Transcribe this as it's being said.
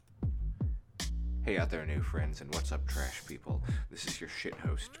Hey out there, new friends, and what's up, trash people? This is your shit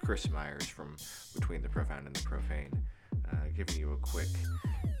host, Chris Myers from Between the Profound and the Profane, giving you a quick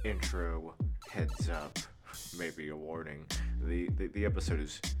intro, heads up, maybe a warning. The episode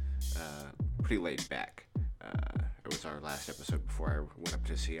is pretty laid back. It was our last episode before I went up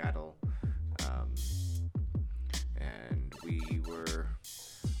to Seattle, and we were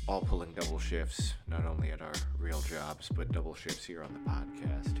all pulling double shifts, not only at our real jobs, but double shifts here on the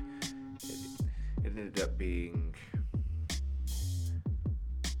podcast. It ended up being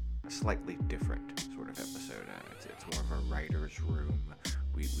a slightly different sort of episode. It's more of a writer's room.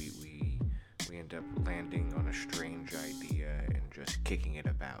 We end up landing on a strange idea and just kicking it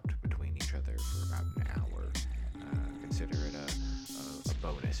about between each other for about an hour. Consider it a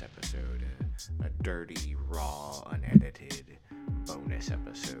bonus episode, a dirty, raw, unedited bonus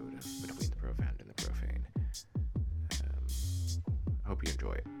episode of Between the Profound and the Profane. I hope you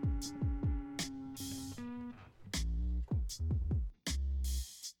enjoy it.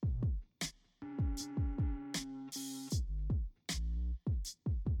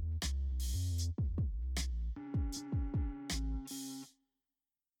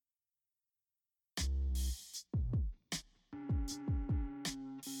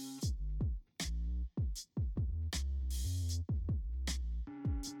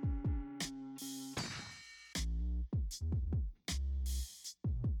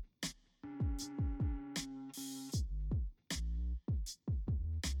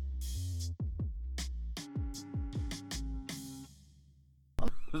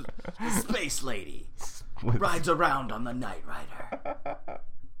 The Space Lady rides around on the Knight Rider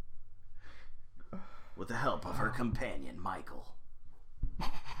with the help of her companion, Michael.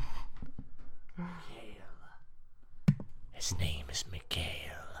 His name is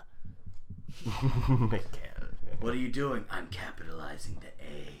Mikhail. Mikhail. What are you doing? I'm capitalizing the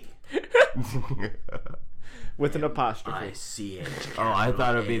A. With an apostrophe. I-C-H. Oh, I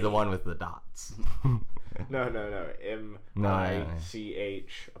thought it would be the one with the dots. No.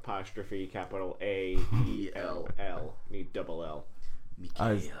 M-I-C-H apostrophe capital A-E-L-L. Need double L.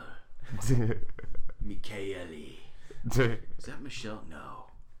 Mikhail. Mikhaili. Is that Michelle? No.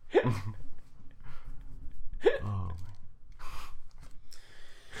 Oh,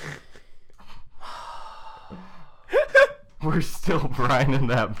 we're still brining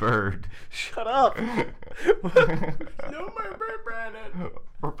that bird. Shut up! No more bird, Brandon.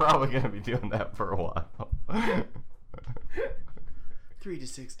 We're probably going to be doing that for a while. 3 to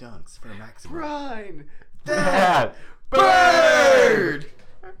 6 dunks for a maximum. Brine! That bird!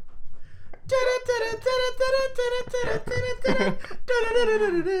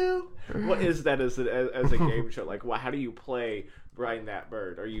 What is that as a game show? Like, how do you play Brine That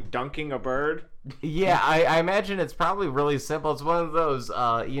Bird? Are you dunking a bird? Yeah, I imagine it's probably really simple. It's one of those,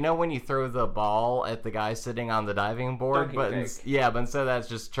 when you throw the ball at the guy sitting on the diving board, but instead that's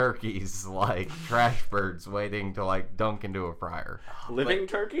just turkeys, like trash birds waiting to like dunk into a fryer. Living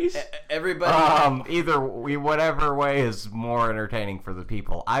turkeys? Everybody. Whatever way is more entertaining for the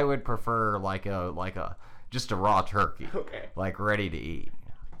people. I would prefer just a raw turkey, Okay, like ready to eat.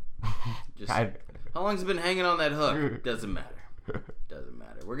 How long's it been hanging on that hook? Doesn't matter.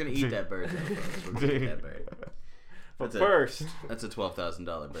 We're gonna eat that bird. But first, that's a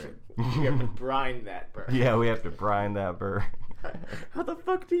 $12,000 bird. you have to brine that bird. Yeah, we have to brine that bird. How the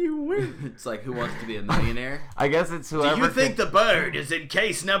fuck do you win? It's like Who Wants to Be a Millionaire? I guess it's whoever. Do you think the bird is in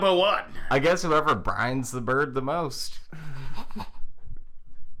case number 1? I guess whoever brines the bird the most.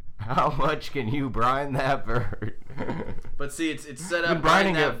 How much can you brine that bird? But see, it's set up.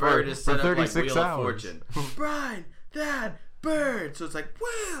 Brining that bird is set for up like 36 Wheel of hours. Fortune. Brine that bird. So it's like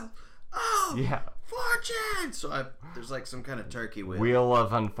Wheel of Fortune. So there's like some kind of turkey wheel. Wheel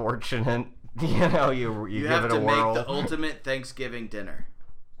of Unfortunate. You give have it a whirl. You have to make the ultimate Thanksgiving dinner.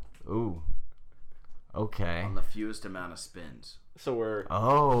 Ooh. Okay. On the fewest amount of spins. So we're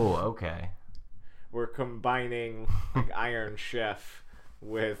combining like Iron Chef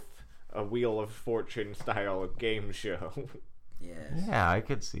with a Wheel of Fortune style game show. Yes. Yeah, I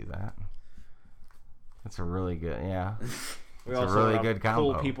could see that. That's a really good, We it's also a really have good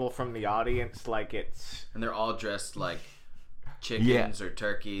combo. Pull people from the audience like it's And they're all dressed like chickens or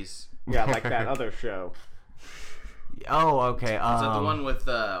turkeys. like that other show. Oh, okay. Is that the one with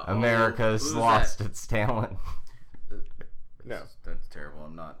America's who's lost that? its talent. No, That's terrible.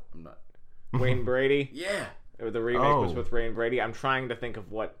 I'm not. Wayne Brady. Yeah. The remake was with Wayne Brady. I'm trying to think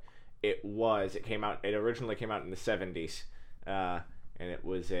of what it was. It originally came out in the 70s, and it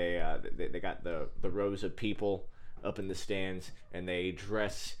was they got the rows of people up in the stands, and they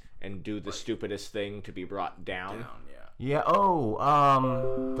dress and do the stupidest thing to be brought down. Yeah.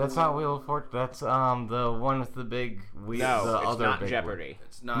 That's not Wheel of Fortune. That's the one with the big wheel. No, the it's other not big Jeopardy. wheel.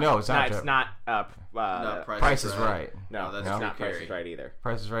 It's not. No, it's not. It's Jeopardy. not. Price is Right. No, that's not Price is Right either.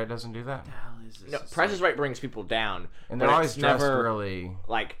 Price is Right doesn't do that. No, Price is Right brings people down, And but they're always it's dressed never really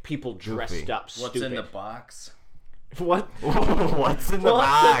like people dressed goofy. up. Stupid. What's in the box? What? What's in the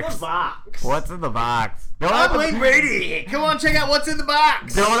box? What's in the box? I'm Wayne Brady. Come on, check out what's in the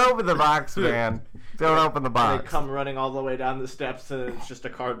box. Don't open the box, man. Don't open the They box. come running all the way down the steps, and it's just a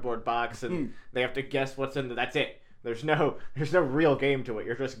cardboard box, and they have to guess what's in the. That's it. There's no real game to it.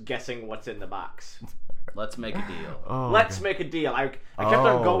 You're just guessing what's in the box. Let's make a deal. Oh, Let's okay. make a deal. I kept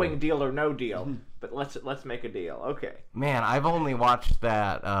on going deal or no deal, but let's make a deal. Okay. Man, I've only watched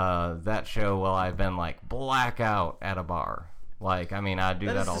that show while I've been like blackout at a bar. Like, I mean, I do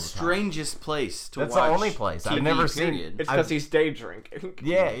that all the time. That's the strangest place to watch. That's the only place. TV, I've never period. seen. It's because he's day drinking.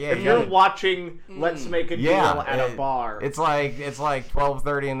 Yeah. If you're watching Let's Make a Deal at a bar, It's like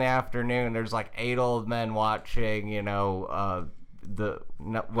 12:30 in the afternoon. There's like 8 old men watching. What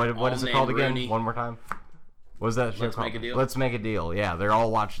is it called again? Rooney. One more time. What is that show Let's called? Make a Deal? Let's Make a Deal. Yeah, they're all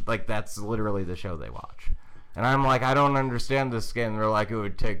watching. Like, that's literally the show they watch. And I'm like, I don't understand this game. They're like, it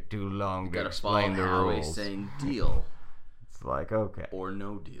would take too long to Gotta explain the follow rules. Howie saying deal It's like, okay. or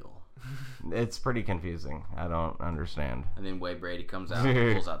no deal. It's pretty confusing. I don't understand. And then Wade Brady comes out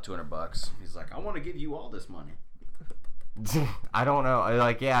and pulls out $200. He's like, I want to give you all this money. I don't know.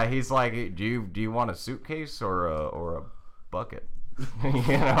 Like, yeah, he's like, do you want a suitcase or a bucket?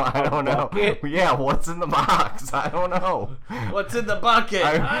 I don't know. Yeah, what's in the box? I don't know. What's in the bucket?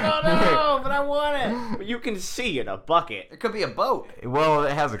 I don't know, but I want it. but you can see in a bucket. It could be a boat. Well,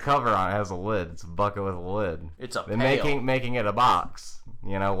 it has a cover on it. It has a lid. It's a bucket with a lid. It's a And pail. making it a box.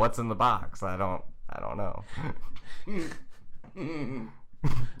 What's in the box? I don't know. Do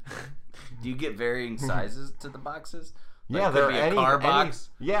you get varying sizes to the boxes? Like, Yeah, could there be are a car box.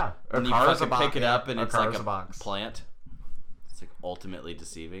 Yeah, And you car's a fucking box. pick it up and A it's like car's a box. plant. It's like ultimately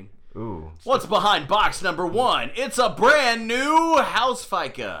deceiving. Ooh. What's behind box number 1? It's a brand new House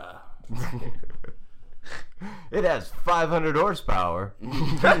FICA. It has 500 horsepower.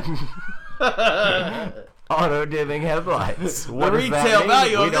 Auto dimming headlights. The What does that retail mean?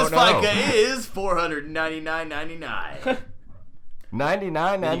 value We of this don't know. FICA is $499.99.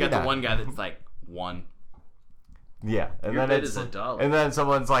 $99.99. You got the one guy that's like 1. Yeah, and Your then bid it's is $1. and then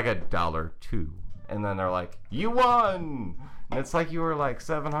someone's like $1.02, and then they're like, "You won!" And it's like you were like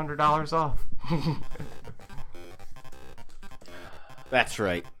 $700 off. That's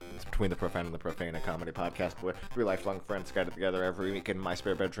right. It's Between the Profound and the Profane, a comedy podcast where 3 lifelong friends gather together every week in my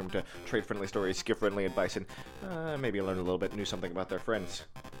spare bedroom to trade friendly stories, give friendly advice, and maybe learn a little bit, something about their friends.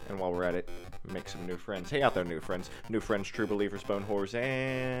 And while we're at it, make some new friends. Hey out there, new friends. New friends, true believers, bone whores,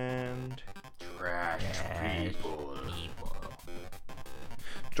 and... Trash people.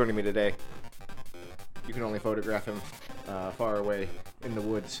 Joining me today, you can only photograph him far away in the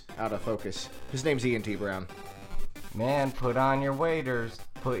woods, out of focus. His name's Ian T. Brown. Man, put on your waders.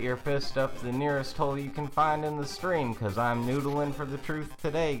 Put your fist up the nearest hole you can find in the stream, because I'm noodling for the truth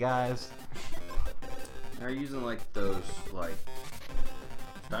today, guys. Are you using like those like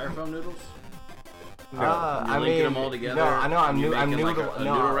styrofoam noodles? No, You're linking them all together. No, I know. I'm and you're I'm making, noodle. like, a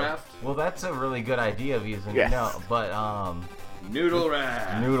no, noodle raft. Well, that's a really good idea of using. Yes. No, but Noodle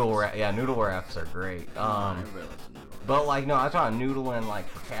raft. yeah, noodle rafts are great. But like, no, I'm talking noodling like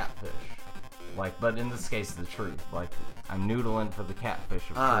for catfish. Like, but in this case, the truth. Like, I'm noodling for the catfish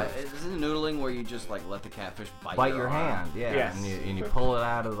of truth. Isn't it noodling where you just like let the catfish bite your arm? hand, yeah, Yes. and you pull it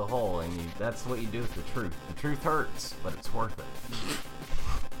out of the hole, and that's what you do with the truth. The truth hurts, but it's worth it.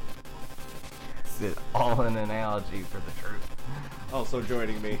 It's all an analogy for the truth. Also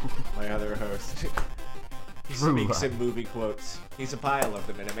joining me, my other host. He speaks in movie quotes. He's a pile of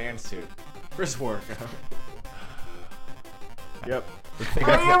them in a man suit. Chris Wargo. Yep.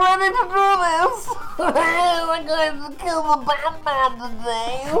 Are you ready to do this? We're going to kill the Batman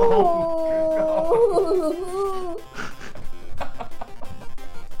today.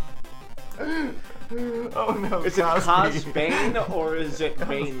 Oh no! Is it Cosby. Cosbane or is it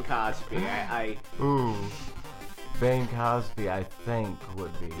Bane Cosby? Ooh, Bane Cosby, I think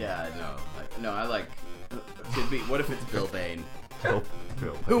would be. Yeah, I know. I like. Could be. What if it's Bill Bane? Bill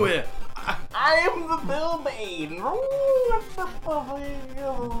Who is? I am the Bill Bane.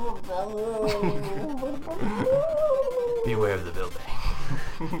 Beware of the Bill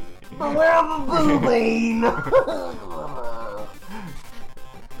Bane. Beware of the Bill Bane. Let's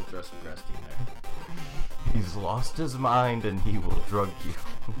throw some Krusty in there. He's lost his mind and he will drug you.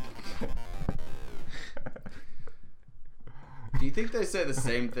 Do you think they say the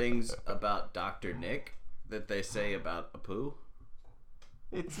same things about Dr. Nick that they say about Apu?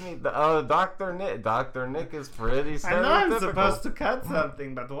 It's me, Dr. Nick. Dr. Nick is pretty stereotypical. I know I'm supposed to cut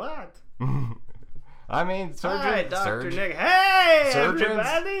something, but what? I mean, Hi, Dr. Nick. Hey, Surgeons-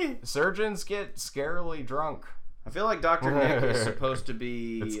 everybody! Surgeons get scarily drunk. I feel like Dr. Nick is supposed to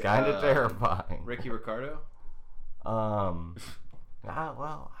be... It's kind of terrifying. Ricky Ricardo? Well, I don't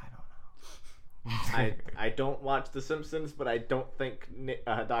know. I don't watch The Simpsons, but I don't think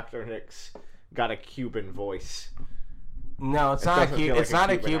Dr. Nick's got a Cuban voice. No, it's It not a doesn't feel like it's a not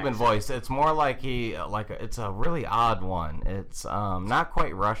a Cuban Cuban accent. voice. It's more like it's a really odd one. It's not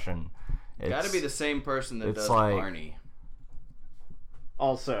quite Russian. It's Got to be the same person that it's does like- Barney.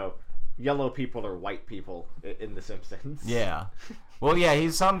 Also, yellow people are white people in The Simpsons. Yeah. Well, yeah,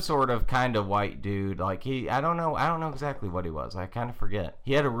 he's some sort of kind of white dude. Like I don't know exactly what he was. I kind of forget.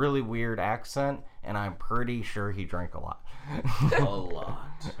 He had a really weird accent, and I'm pretty sure he drank a lot. A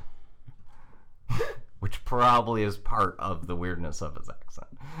lot. Which probably is part of the weirdness of his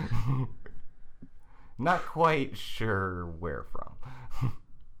accent. Not quite sure where from.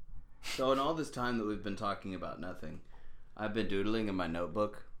 So in all this time that we've been talking about nothing, I've been doodling in my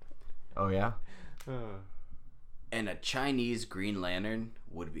notebook, Oh yeah. and a Chinese Green Lantern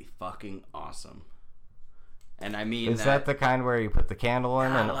would be fucking awesome. And I mean Is that the kind where you put the candle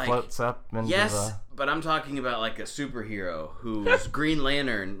in and it like- floats up into Yes, the... but I'm talking about like a superhero who's Green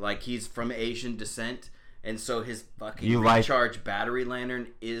Lantern, like he's from Asian descent, and so his fucking You like- recharge battery lantern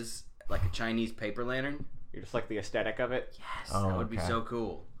is like a Chinese paper lantern. You just like the aesthetic of it? Yes, Oh, that would be okay. so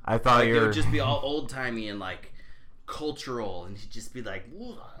cool. I thought Like you it were... would just be all old timey and like cultural, and he'd just be like,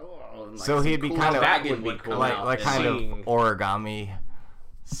 and, like, So some he'd be cool kind of- dragon That would be would cool. come like out like and, kind of seeing- origami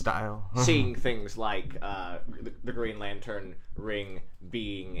style. Seeing things like the Green Lantern ring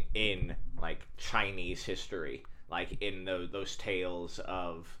being in like Chinese history, like in those tales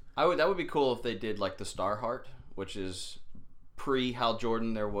of. that would be cool if they did like the Starheart, which is pre Hal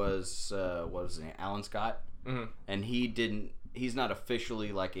Jordan. There was what was his name? Alan Scott, and he's not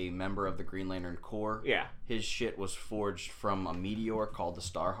officially like a member of the Green Lantern Corps. Yeah. His shit was forged from a meteor called the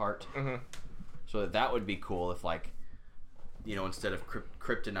Starheart. So that would be cool if like, you know, instead of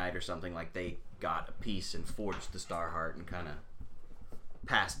kryptonite or something, like they got a piece and forged the Starheart and kind of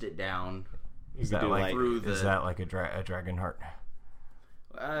passed it down. Is that like through the- is that like a dragon heart?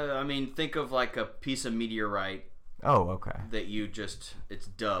 I mean, think of like a piece of meteorite Oh, okay. that it's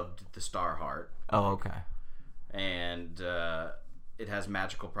dubbed the Starheart, Oh, okay. and it has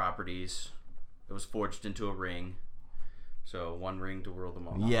magical properties. It was forged into a ring, so one ring to rule them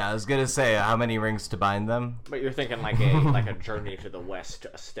all. Yeah, I was gonna say how many rings to bind them. But you're thinking like a Journey to the West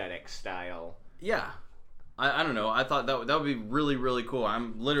aesthetic style. Yeah. I don't know. I thought that would be really, really cool.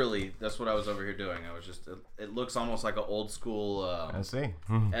 That's what I was over here doing. I was just, it looks almost like an old school I see.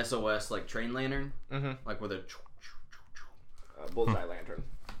 SOS like train lantern, like with a, Bullseye lantern.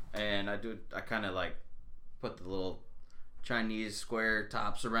 and I kind of like put the little Chinese square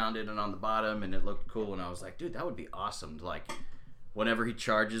tops around it and on the bottom, and it looked cool. And I was like, dude, that would be awesome to like, whenever he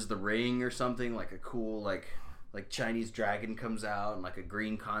charges the ring or something, like a cool like Chinese dragon comes out and like a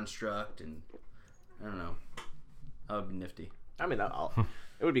green construct, and I don't know, that would be nifty. I mean,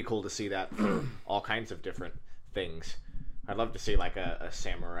 it would be cool to see that for all kinds of different things. I'd love to see like a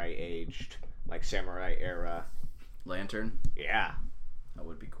samurai aged, like samurai era. Lantern, Yeah, that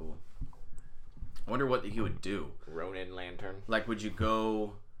would be cool. I wonder what he would do. Ronin lantern. Like, what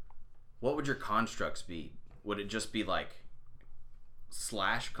would your constructs be? Would it just be like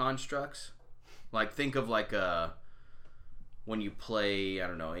slash constructs? Like, think of like when you play, I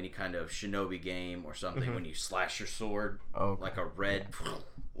don't know, any kind of shinobi game or something, when you slash your sword, Okay. like a red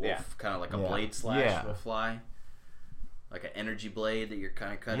wolf, kind of like a Yeah. blade slash Yeah. will fly. Like an energy blade that you're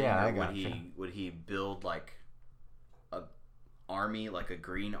kind of cutting. Yeah, or I gotcha. would he build like a army, like a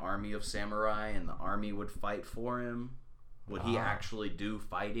green army of samurai, and the army would fight for him? Would he actually do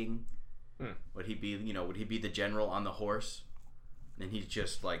fighting? Would he be the general on the horse? And he's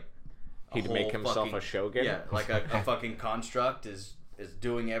just like He'd make himself a shogun. Yeah, like a fucking construct is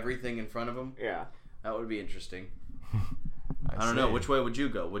doing everything in front of him. Yeah. That would be interesting. I don't know. Which way would you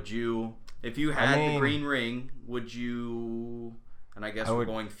go? Would you, if you had the mean- green ring, would you? And I guess we're would-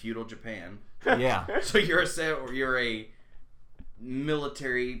 going feudal Japan. Yeah. So you're a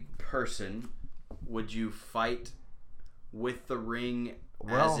military person. Would you fight with the ring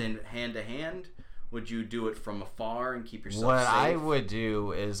Well- as in hand to hand? Would you do it from afar and keep yourself What safe? I would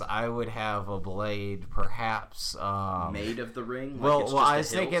do is I would have a blade, perhaps. Made of the ring. Like Well, it's well, just I a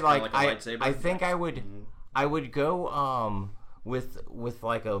was hilt, thinking kinda like a lightsaber? I think I would go with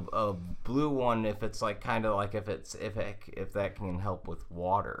like a blue one if it's like kind of like if that can help with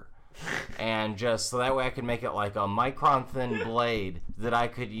water. and just so that way I could make it like a micron thin blade that I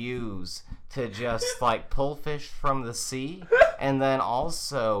could use to just like pull fish from the sea, and then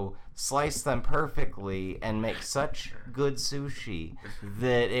also slice them perfectly and make such good sushi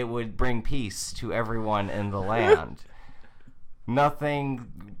that it would bring peace to everyone in the land.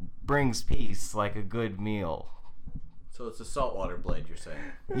 Nothing brings peace like a good meal. So it's a saltwater blade, you're saying?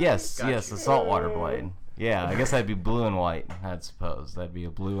 Yes, Gotcha. yes, a saltwater blade. Yeah, I guess that'd be blue and white, I'd suppose. That'd be a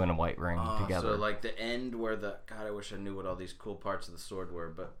blue and a white ring together. So like the end where the... God, I wish I knew what all these cool parts of the sword were,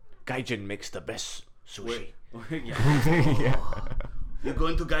 but... Gaijin makes the best sushi. yeah. Yeah. You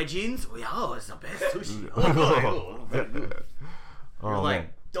going to Gaijin's? Oh, it's the best sushi. Oh, very good. You're Oh, like, man.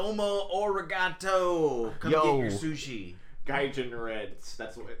 domo arigato. Come Yo. get your sushi. Gaijin Reds.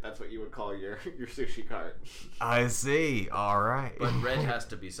 That's what you would call your sushi cart. I see. All right. But red has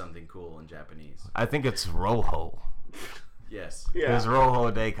to be something cool in Japanese. I think it's Rojo. Yes. It's Rojo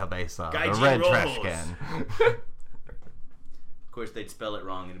de Cabeza, the Gaijin red Rojos. trash can. Of course, they'd spell it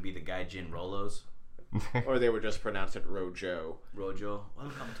wrong. It'd be the Gaijin Rolos. Or they would just pronounce it Rojo. Rojo.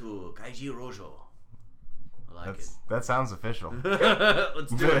 Welcome to Gaijin Rojo. I like That sounds official. it.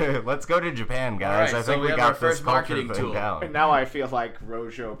 Let's do it. Let's go to Japan, guys. Alright, I so think we we have got our first this culture marketing thing tool. down. And now I feel like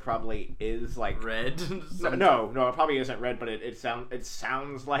Rojo probably is like Red. no, it probably isn't red, but it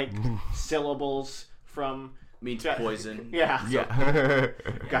sounds like syllables from Means poison. Yeah. Yeah.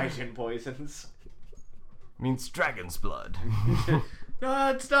 Gaijin poisons. Means dragon's blood. No,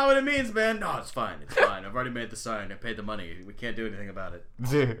 that's not what it means, man. No, it's fine. It's fine. I've already made the sign. I paid the money. We can't do anything about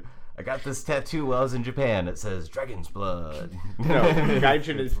it. I got this tattoo while I was in Japan. It says dragon's blood. No,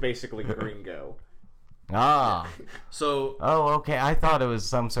 Gaijin is basically gringo. Ah. So, Oh, okay. I thought it was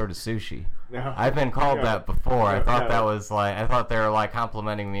some sort of sushi. No. I've been called No. that before. I No, thought no. that was like I thought they were like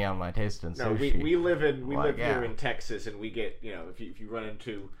complimenting me on my taste in No, sushi. we live Like, here yeah. in Texas, and we get if you run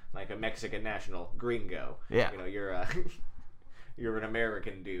into like a Mexican national gringo, Yeah. you're you're an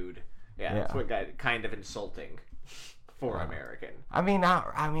American dude. Yeah, Yeah. that's what kind of insulting for American. I mean,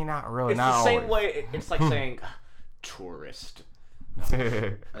 not really. It's not the same always. way. It's like saying tourist.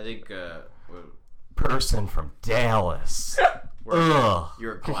 I think Person from Dallas. Ugh.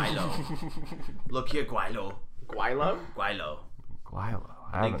 you're a guaylo. Look here, guaylo. Guaylo? Guaylo. Guaylo.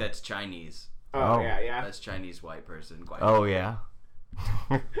 I think that's Chinese. Oh, Oh. yeah. That's Chinese white person. Guaylo. Oh yeah.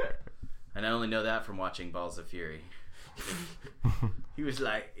 And I only know that from watching Balls of Fury. He was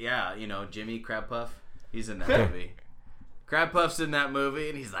like, yeah, Jimmy Crab Puff. He's in that movie. Crab Puff's in that movie,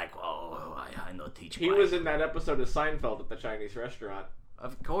 and he's like, "Whoa, I know teach." He was in that episode of Seinfeld at the Chinese restaurant.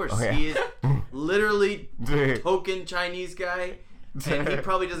 Of course, Oh, yeah. he is literally token Chinese guy, and he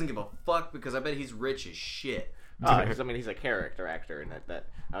probably doesn't give a fuck because I bet he's rich as shit. Because he's a character actor, and that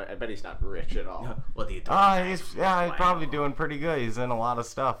I bet he's not rich at all. What do you do? He's probably doing pretty good. He's in a lot of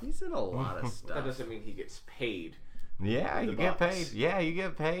stuff. He's in a lot of That stuff. doesn't mean he gets paid. Yeah, The you get bucks. paid. Yeah, you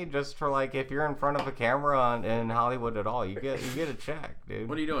get paid just for like if you're in front of a camera in Hollywood at all. You get a check, dude.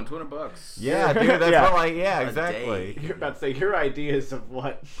 What are you doing? $200? Yeah, dude. That's Yeah. what like yeah, A exactly. day. You're about to say your ideas of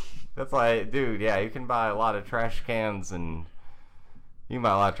what? That's like, dude. Yeah, you can buy a lot of trash cans and you can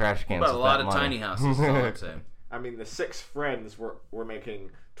buy a lot of trash cans. But a with lot that of money. tiny houses. That's all I'm saying. I mean, the 6 friends were making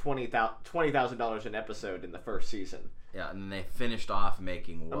 $20,000 an episode in the first season. Yeah, and then they finished off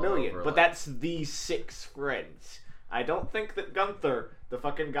making $1 well million. over, But like- that's the 6 friends. I don't think that Gunther, the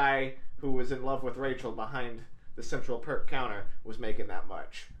fucking guy who was in love with Rachel behind the Central Perk counter, was making that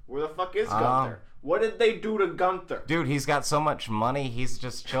much. Where the fuck is Gunther? What did they do to Gunther? Dude, he's got so much money. He's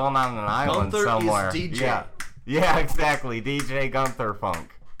just chilling on an island Gunther is somewhere. DJ. Yeah, yeah, exactly. DJ Gunther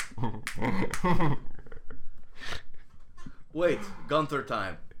Funk. Wait, Gunther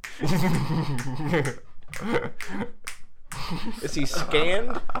time. Is he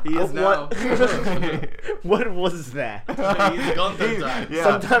scanned? He is now. What was that? He's Gunther time. Yeah.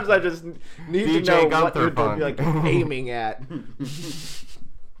 Sometimes I just need DJ to know what Gunther you're Funk. like aiming at.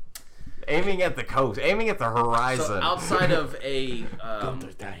 Aiming at the coast, aiming at the horizon. So outside of a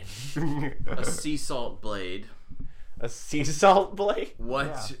time. a sea salt blade, A sea salt blade?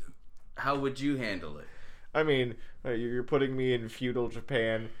 what? How would you handle it? I mean, you're putting me in feudal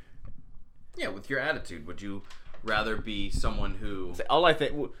Japan. Yeah, with your attitude, would you rather be someone who? All I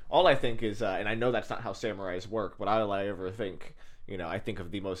think is, and I know that's not how samurais work, but all I ever think, I think of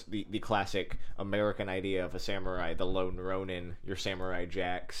the classic American idea of a samurai, the lone ronin, your samurai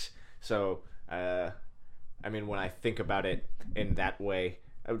jacks. So, I mean, when I think about it in that way,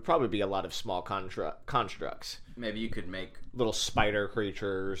 it would probably be a lot of small constructs. Maybe you could make Little spider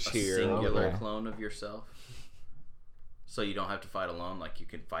creatures a here. singular Okay. clone of yourself. so you don't have to fight alone. Like you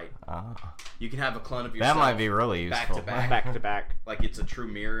can fight. Ah. You can have a clone of yourself. That might be really back useful. to back. Back to back. Like it's a true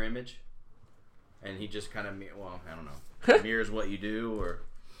mirror image, and he just kind of I don't know, mirrors what you do or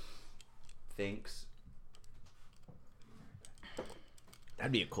thinks.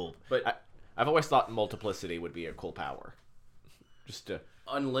 That'd be a cool. But I've always thought multiplicity would be a cool power. Just to.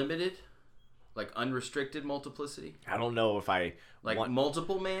 unlimited, like unrestricted multiplicity, I don't know if I like want.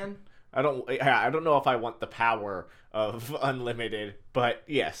 multiple man. I don't know if I want the power of unlimited, but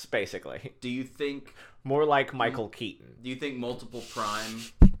yes, basically. Do you think? More like Michael Keaton. Do you think multiple prime?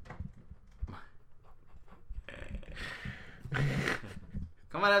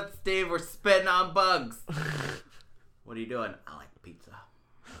 Come on up, Steve. We're spitting on bugs. What are you doing? I like pizza.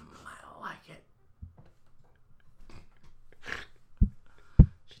 I like it.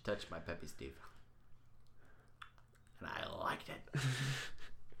 She touched my Peppy Steve, and I liked it.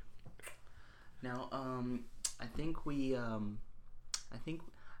 Now, I think we kind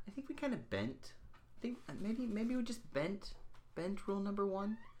of bent. I think maybe we just bent rule number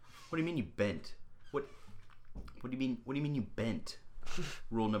 1. What do you mean you bent? What do you mean you bent?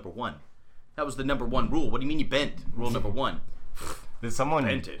 Rule number 1. That was the number 1 rule. What do you mean you bent? Rule number 1. Did someone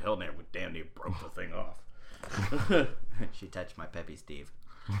Bent it. Hell, never damn near broke the thing off. She touched my Peppy Steve,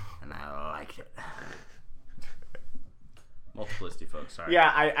 and I liked it. Multiplicity, folks. Sorry.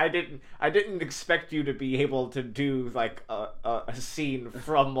 Yeah, I didn't expect you to be able to do like a scene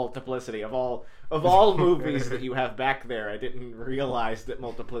from Multiplicity of all movies that you have back there. I didn't realize that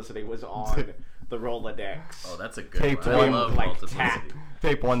Multiplicity was on the Rolodex. Oh, that's a good Tape one. I one, love like, multiplicity.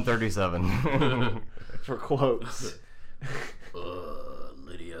 tape 137? For quotes.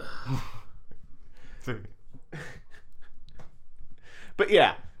 Lydia. But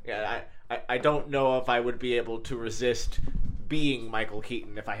yeah, I don't know if I would be able to resist being Michael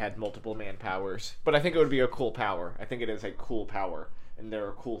Keaton if I had multiple man powers. But I think it would be a cool power. I think it is a cool power, and there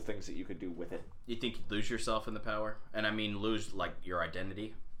are cool things that you could do with it. You think you'd lose yourself in the power? And I mean lose, like, your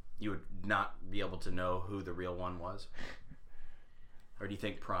identity? You would not be able to know who the real one was? Or do you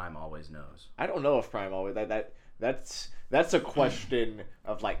think Prime always knows? I don't know if Prime always that's a question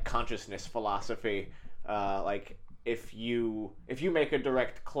of like consciousness philosophy. Like if you make a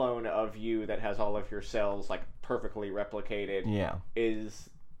direct clone of you that has all of your cells like perfectly replicated, Yeah.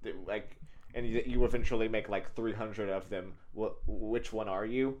 and you eventually make like 300 of them. Which one are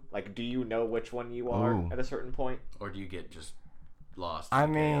you? Like, do you know which one you are Ooh. at a certain point? Or do you get just lost I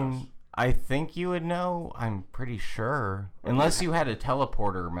in mean, chaos? I think you would know. I'm pretty sure, unless you had a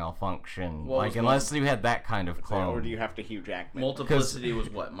teleporter malfunction, Well, like it's unless you had that kind of clone. Or do you have to Hugh Jackman? Multiplicity was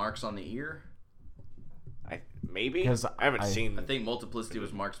what? Marks on the ear? Maybe? 'Cause I haven't I- seen. I think multiplicity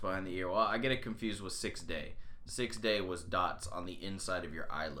was marks behind the ear. Well, I get it confused with 6 day. 6 day was dots on the inside of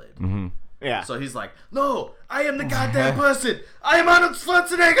your eyelid. Mm-hmm. Yeah. So he's like, "No, I am the goddamn person. I am Arnold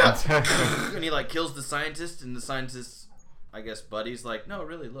Schwarzenegger." And he like kills the scientist, and the scientist's, I guess, buddy's like, "No,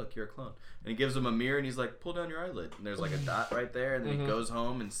 really, look, you're a clone." And he gives him a mirror, and he's like, "Pull down your eyelid." And there's like a dot right there, and then he goes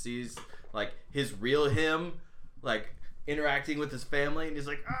home and sees like his real him, like interacting with his family, and he's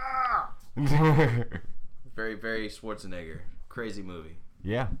like, "Ah!" Very, very Schwarzenegger. Crazy movie.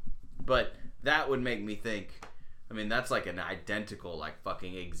 Yeah. But that would make me think. I mean, that's like an identical, like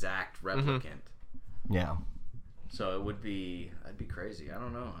fucking exact replicant. Yeah. So it would be. I'd be crazy. I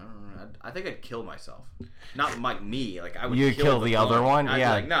don't know. I think I'd kill myself. Not like me. Like I would. You'd kill the other clone. one? I'd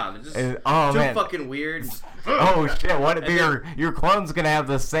Yeah. be like, no, they're just Oh, too man. fucking weird. Oh shit! What if And your clone's gonna have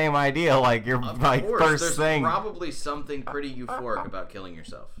the same idea? Like your Of like course, first there's thing. probably something pretty euphoric about killing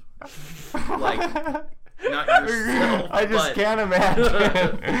yourself. Like not yourself. I just but... can't imagine.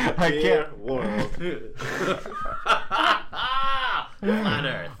 I can't. World. Flat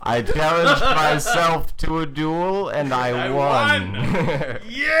Earth. I challenged myself to a duel and I won.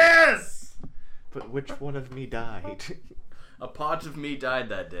 Yes. But which one of me died? A part of me died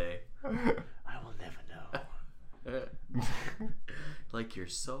that day. I will never know. Like your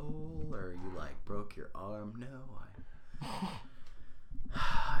soul, or you like broke your arm? No,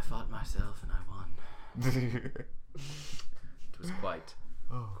 I fought myself and I won. It was quite.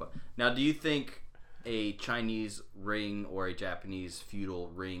 Now, do you think a Chinese ring or a Japanese feudal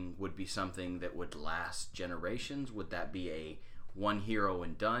ring would be something that would last generations? Would that be a one hero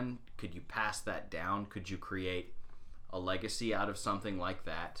and done? Could you pass that down? Could you create a legacy out of something like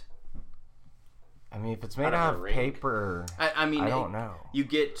that? I mean, if it's made Out of out a of ring. paper, I mean, I don't know.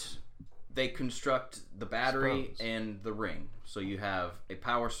 They construct the battery Suppose. and the ring. So you have a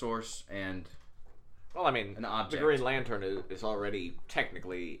power source and Well, I mean, An object. the Green Lantern is already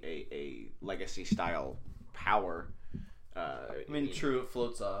technically a legacy style power. true, it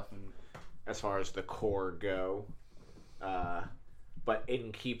floats off. And As far as the core go. But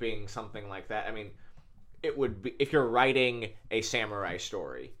in keeping something like that, I mean, it would be if you're writing a samurai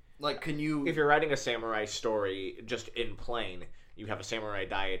story. Like, can you? If you're writing a samurai story just in plain, you have a samurai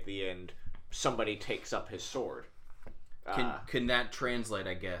die at the end. Somebody takes up his sword. Can that translate?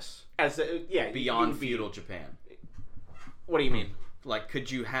 I guess you beyond would be- feudal Japan. What do you mean? Like, could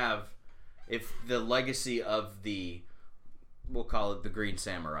you have, if the legacy of the, we'll call it the Green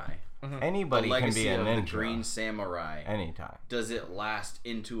Samurai, Anybody the can legacy be a of the ninja Green Samurai, anytime. does it last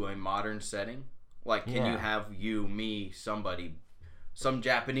into a modern setting? Like, can you have you, me, somebody, some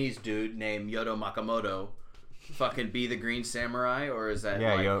Japanese dude named Yodo Makamoto fucking be the Green Samurai? Or is that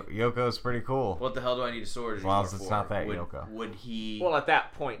Yoko's pretty cool. what the hell do I need a sword As long anymore as it's for? not that would, Yoko. Would he... Well, at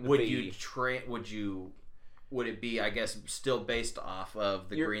that point, would it be, I guess, still based off of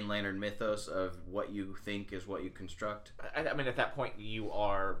the Green Lantern mythos of what you think is what you construct? I mean, at that point,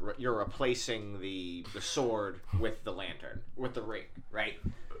 you're replacing the sword with the lantern, with the ring, right?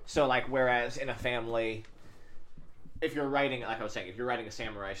 So, like, whereas in a family, if you're writing, like I was saying, if you're writing a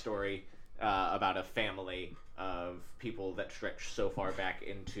samurai story about a family of people that stretch so far back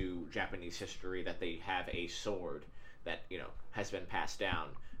into Japanese history that they have a sword that, has been passed down,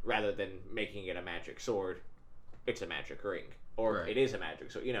 rather than making it a magic sword, it's a magic ring, or it is a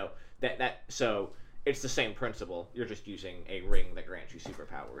magic sword. So it's the same principle. You're just using a ring that grants you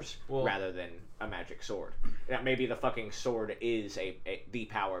superpowers rather than a magic sword. Now, maybe the fucking sword is the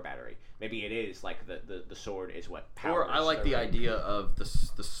power battery. Maybe it is like the sword is what powers. Or I like the ring. idea of the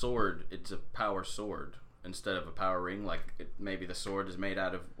sword. It's a power sword instead of a power ring. Like maybe the sword is made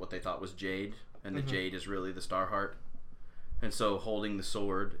out of what they thought was jade, and the jade is really the star heart. And so holding the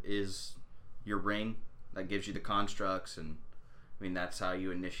sword is your ring that gives you the constructs, and I mean that's how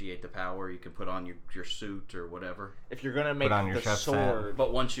you initiate the power. You can put on your suit or whatever. If you're gonna make on your the chef's sword,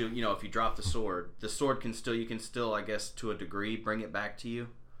 But once if you drop the sword can still I guess to a degree bring it back to you,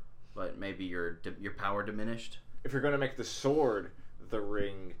 but maybe your power diminished. if you're gonna make the sword the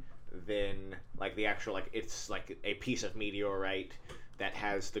ring, then like the actual it's like a piece of meteorite that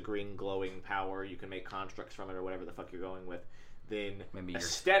has the green glowing power. You can make constructs from it or whatever the fuck you're going with. Then Maybe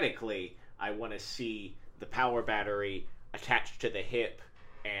aesthetically, I want to see the power battery attached to the hip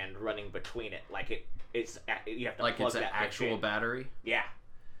and running between it, like it's you have to like plug it's an that bitch actual in. battery. Yeah,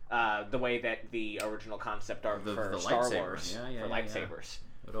 the way that the original concept art The for Star lightsaber. Wars Yeah, for lightsabers.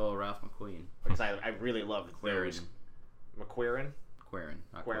 Good old Ralph McQueen. Because I really loved Quarren. those. McQuarrin?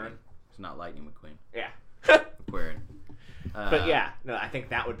 Not Quarren. Queen. It's not Lightning McQueen. Yeah. McQuarrin. But yeah, no, I think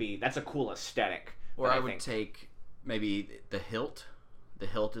that's a cool aesthetic. Or that I would take maybe the hilt. The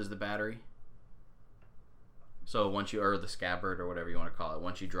hilt is the battery. So once or the scabbard or whatever you want to call it,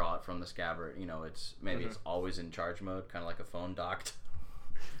 once you draw it from the scabbard, it's maybe it's always in charge mode, kind of like a phone docked.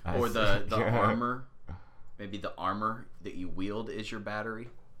 Or the armor. Maybe the armor that you wield is your battery.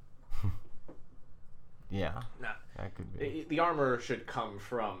 Yeah, No, that could be. the armor should come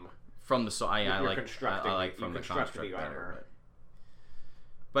from From the I you're like constructing. I like you from the construct construct the better. armor.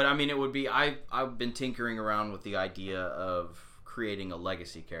 But I mean, it would be I've been tinkering around with the idea of creating a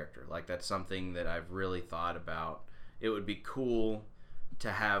legacy character. Like that's something that I've really thought about. It would be cool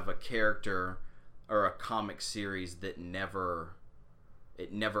to have a character or a comic series that never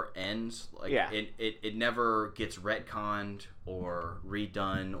ends. Like it never gets retconned or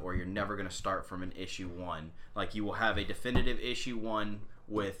redone, or you're never going to start from an issue 1. Like you will have a definitive issue 1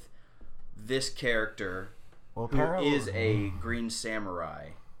 with this character who is a Green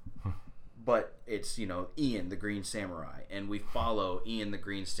Samurai. But it's, Ian the Green Samurai, and we follow Ian the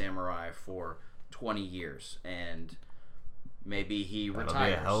Green Samurai for 20 years, and maybe he retires. That'll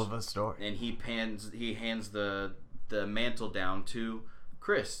be a hell of a story. And he hands the mantle down to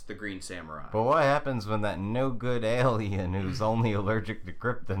Chris the Green Samurai. But what happens when that no good alien who's only allergic to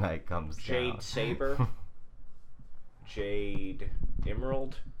kryptonite comes down? Jade Saber, Jade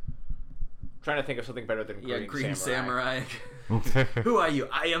Emerald. I'm trying to think of something better than Green Samurai. Who are you?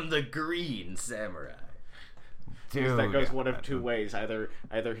 I am the Green Samurai. Dude, that goes one of two ways. Either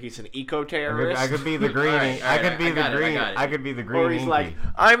he's an eco-terrorist. I could be the green. I could be the green. I could be the green. Or he's Inky. like,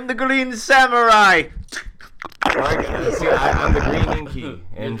 I'm the Green Samurai. I'm the green Inky.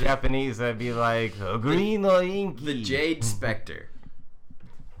 In Japanese, I'd be like green Inky. The Jade Spectre.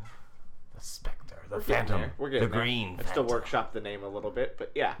 The Spectre. The Phantom. We're getting the there. Green. I still workshop the name a little bit,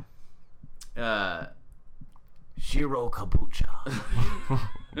 but yeah. Shiro Kabucha.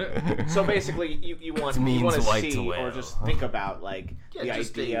 So basically, you want to see whale. or just think about the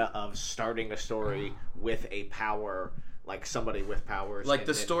just idea of starting a story with a power, like somebody with powers. Like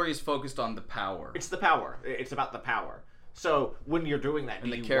the story is focused on the power. It's the power. It's about the power. So when you're doing that,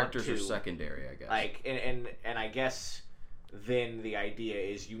 and the characters are secondary, I guess. Like and I guess then the idea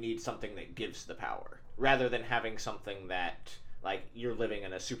is you need something that gives the power, rather than having something that, like, you're living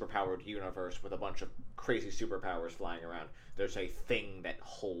in a superpowered universe with a bunch of crazy superpowers flying around. There's a thing that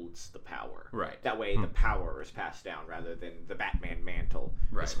holds the power. Right. That way the power is passed down rather than the Batman mantle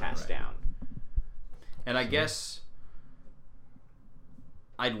is passed down. And I guess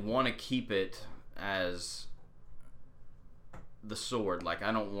I'd want to keep it as the sword. Like,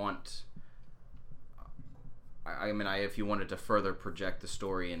 I don't want... I mean, if you wanted to further project the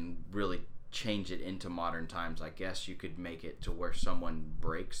story and really change it into modern times, I guess you could make it to where someone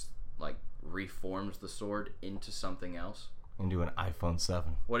breaks, like, reforms the sword into something else. Into an iPhone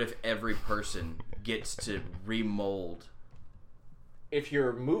 7. What if every person gets to remold? If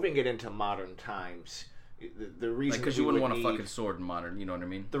you're moving it into modern times, the reason Because you wouldn't want a fucking sword in modern, you know what I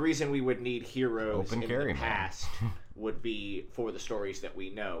mean? The reason we would need heroes Open in carry, the past would be for the stories that we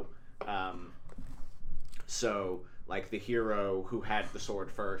know. So, like, the hero who had the sword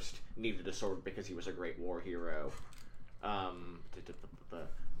first needed a sword because he was a great war hero.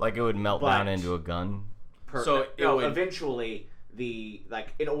 Like it would melt down into a gun. Eventually,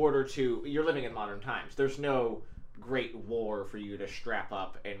 in order to... You're living in modern times. There's no great war for you to strap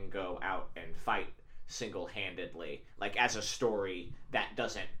up and go out and fight single-handedly. Like, as a story, that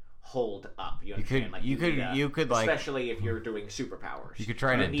doesn't hold up. You understand? You could especially if you're doing superpowers. You could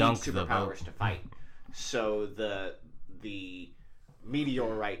try to dunk the superpowers to fight. So the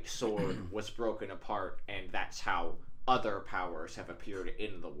meteorite sword was broken apart, and that's how other powers have appeared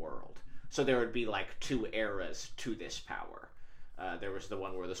in the world. So there would be like two eras to this power. There was the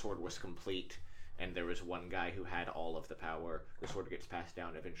one where the sword was complete, and there was one guy who had all of the power. The sword gets passed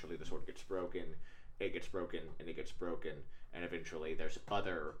down. Eventually, the sword gets broken. It gets broken, and it gets broken, and eventually, there's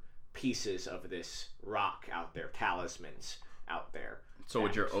other pieces of this rock out there, talismans out there. So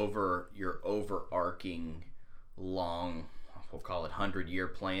would your overarching long, we'll call it 100-year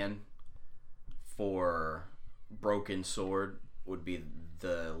plan for Broken Sword would be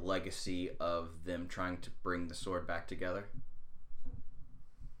the legacy of them trying to bring the sword back together?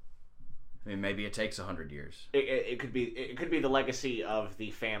 I mean, maybe it takes 100 years. It could be the legacy of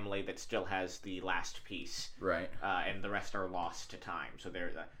the family that still has the last piece, right? And the rest are lost to time. So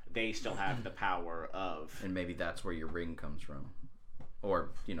they still have the power of. And maybe that's where your ring comes from. Or,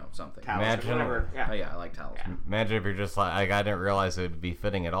 something. Imagine, whatever. Yeah. Oh, yeah, I like talisman. Yeah. Imagine if you're just like, I didn't realize it would be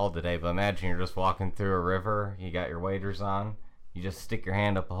fitting at all today, but imagine you're just walking through a river, you got your waders on, you just stick your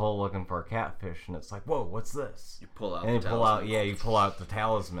hand up a hole looking for a catfish, and it's like, whoa, what's this? You pull out and the talisman. you pull out the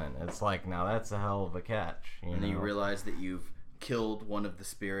talisman. It's like, now that's a hell of a catch. And then you realize that you've killed one of the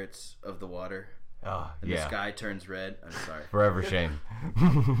spirits of the water. Oh, and the sky turns red. I'm sorry. Forever shame.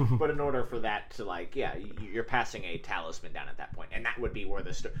 But in order for that to, you're passing a talisman down at that point. And that would be where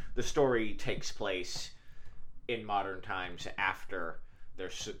the story takes place in modern times after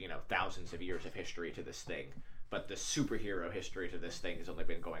there's, thousands of years of history to this thing. But the superhero history to this thing has only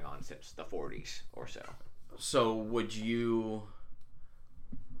been going on since the 40s or so. So would you...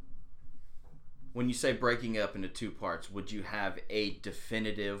 When you say breaking it up into two parts, would you have a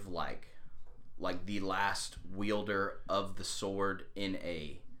definitive, like the last wielder of the sword in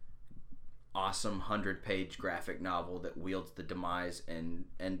a awesome 100-page graphic novel that wields the demise and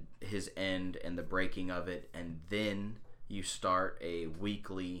his end and the breaking of it, and then you start a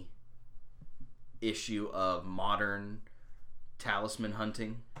weekly issue of modern talisman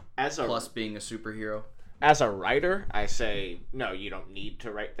hunting plus being a superhero? As a writer, I say, no, you don't need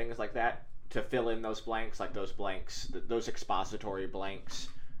to write things like that to fill in those blanks. Like those expository blanks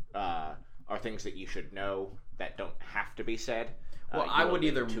are things that you should know that don't have to be said. Well, I would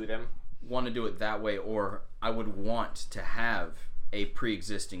either to them. Want to do it that way, or I would want to have a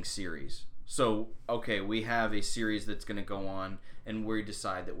pre-existing series. So, okay, we have a series that's going to go on, and we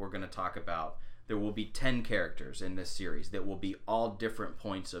decide that we're going to talk about, there will be 10 characters in this series that will be all different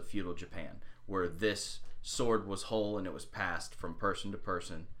points of feudal Japan, where this sword was whole and it was passed from person to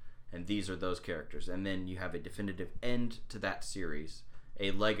person, and these are those characters. And then you have a definitive end to that series,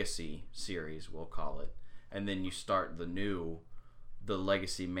 a legacy series, we'll call it, and then you start the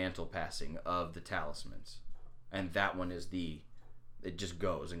legacy mantle passing of the talismans, and that one is it just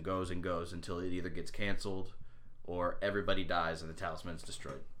goes and goes and goes until it either gets canceled or everybody dies and the talisman's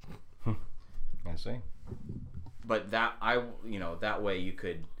destroyed. I see. But that way you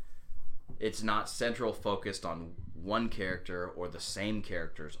could, it's not central focused on one character or the same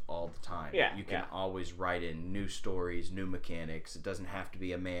characters all the time. Yeah, you can always write in new stories, new mechanics. It doesn't have to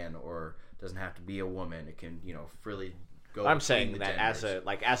be a man or doesn't have to be a woman. It can, freely go. I'm saying that genders.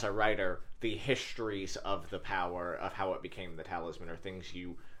 as a writer, the histories of the power of how it became the talisman are things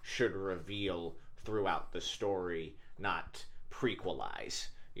you should reveal throughout the story, not prequelize,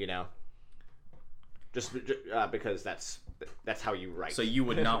 you know? Just because that's how you write. So you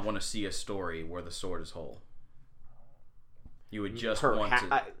would not want to see a story where the sword is whole. You would just want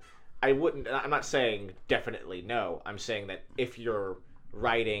to... I wouldn't... I'm not saying definitely no. I'm saying that if you're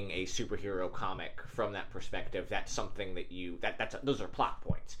writing a superhero comic from that perspective, that's something that you... those are plot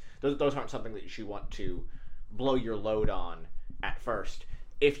points. Those aren't something that you want to blow your load on at first.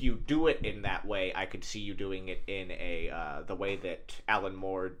 If you do it in that way, I could see you doing it in the way that Alan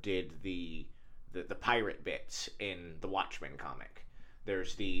Moore did the pirate bits in the Watchmen comic.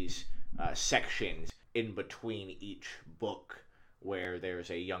 There's these sections in between each book where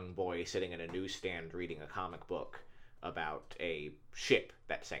there's a young boy sitting in a newsstand reading a comic book about a ship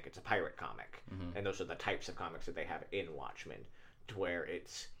that sank. It's a pirate comic. Mm-hmm. And those are the types of comics that they have in Watchmen, to where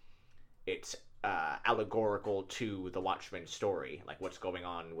it's allegorical to the Watchmen story, like what's going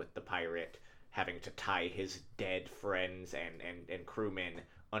on with the pirate having to tie his dead friends and crewmen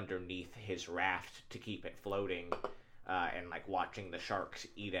underneath his raft to keep it floating, and like watching the sharks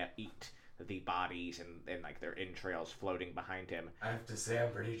eat the bodies and like their entrails floating behind him. I have to say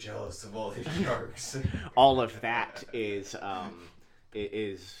I'm pretty jealous of all these sharks. All of that is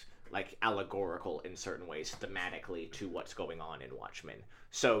like allegorical in certain ways thematically to what's going on in Watchmen.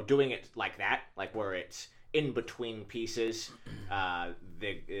 So doing it like that, like where it's in between pieces,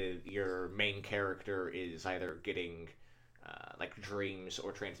 your main character is either getting like dreams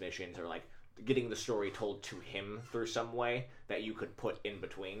or transmissions, or like getting the story told to him through some way that you could put in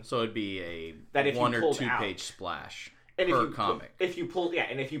between. So it'd be a that 1 or 2 page splash per comic. If you pulled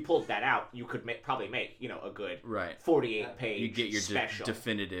that out, you could probably make a good 48 page. You get your special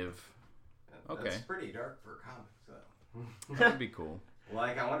definitive. Okay, that's pretty dark for comics, though. That'd be cool.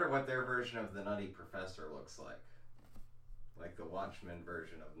 Like, I wonder what their version of the Nutty Professor looks like. Like the Watchmen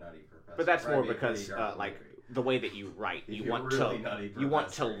version of Nutty Professor. But that's more because, like, the way that you write, you want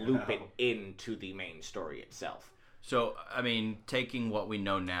to loop it into the main story itself. So, I mean, taking what we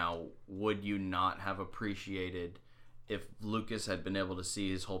know now, would you not have appreciated if Lucas had been able to see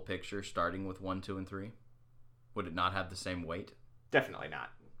his whole picture starting with 1, 2, and 3? Would it not have the same weight? Definitely not.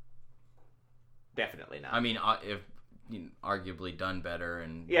 Definitely not. I mean, if arguably done better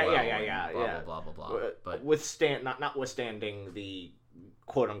and blah blah blah. But notwithstanding the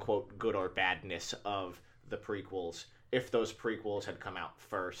quote unquote good or badness of the prequels, if those prequels had come out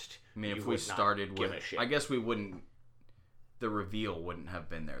first, I mean, if we started with, I guess we wouldn't. The reveal wouldn't have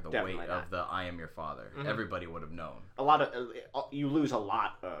been there. The Definitely weight not. of the "I am your father." Mm-hmm. Everybody would have known. You lose a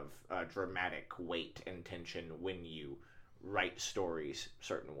lot of dramatic weight and tension when you write stories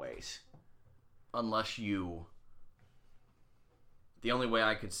certain ways. Unless you. The only way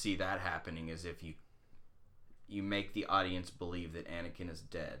I could see that happening is if you make the audience believe that Anakin is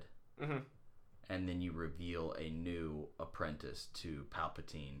dead, mm-hmm. and then you reveal a new apprentice to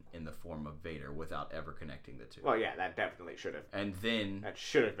Palpatine in the form of Vader without ever connecting the two. Well, yeah, that definitely should have. And then that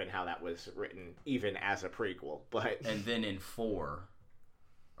should have been how that was written, even as a prequel. But and then in 4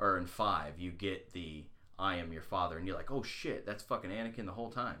 or in 5, you get the "I am your father," and you're like, "Oh shit, that's fucking Anakin the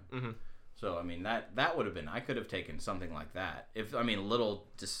whole time." Mm-hmm. So I mean that would have been, I could have taken something like that. If little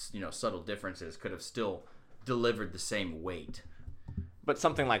just subtle differences could have still delivered the same weight. But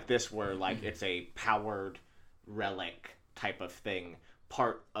something like this, where like it's a powered relic type of thing,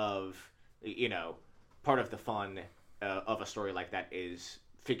 part of the fun of a story like that is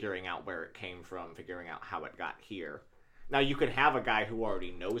figuring out where it came from, figuring out how it got here. Now you can have a guy who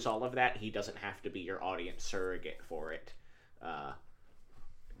already knows all of that. He doesn't have to be your audience surrogate for it.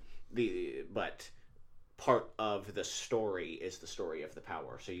 But part of the story is the story of the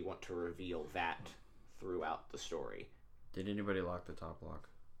power, so you want to reveal that throughout the story. Did anybody lock the top lock?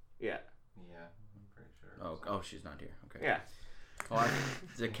 Yeah. Yeah, I'm pretty sure. Oh, she's not here. Okay. Yeah. Oh,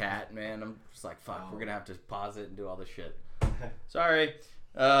 it's a cat, man. I'm just like, fuck, we're gonna have to pause it and do all this shit. Sorry.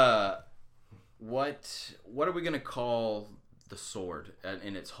 What are we gonna call the sword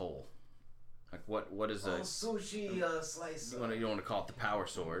in its whole? Like, what is a sushi slice? You don't want to call it the power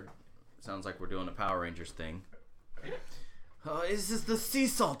sword. Sounds like we're doing a Power Rangers thing. Is this the sea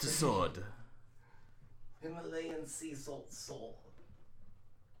salt sword? Himalayan sea salt sword.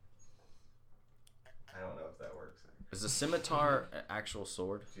 I don't know if that works. Is a scimitar an actual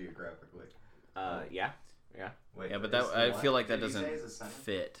sword? Geographically. Yeah. Wait, yeah, but that I feel like that did you doesn't say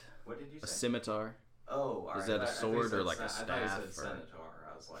fit. What did you say? A scimitar? Oh, all is right. that a sword or like a staff? I thought you said senator.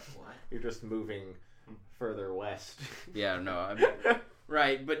 I was like, what? You're just moving further west. Yeah, no. I mean,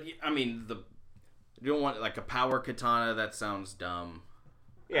 right, but I mean, you don't want like a power katana. That sounds dumb.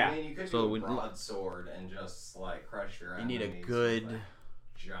 Yeah. I mean, you could do a broadsword and just like crush your enemies. You need a good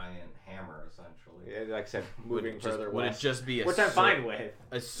giant hammer, essentially. like I said, moving further would west. it just be a which I'm sword, fine with.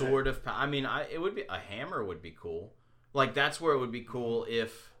 a sword of power? I mean, it would be a hammer would be cool. Like that's where it would be cool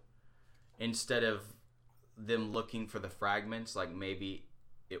if instead of them looking for the fragments, like maybe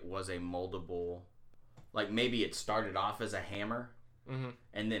it was a moldable, like maybe it started off as a hammer,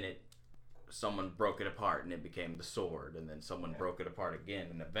 and then someone broke it apart and it became the sword, and then someone broke it apart again,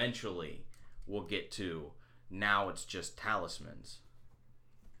 and eventually we'll get to now it's just talismans.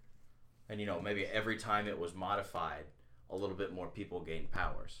 And maybe every time it was modified, a little bit more people gained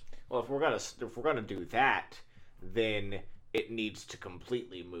powers. Well, if we're gonna do that, then it needs to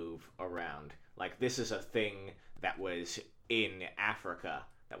completely move around. Like this is a thing that was in Africa,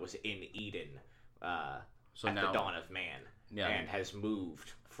 that was in Eden, So at now, the dawn of man, and has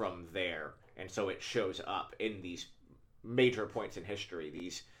moved from there, and so it shows up in these major points in history.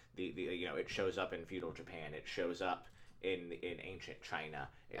 It shows up in feudal Japan. It shows up in ancient China.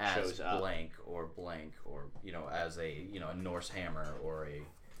 It as shows up blank, or as a a Norse hammer, or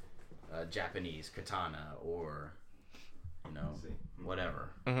a Japanese katana, or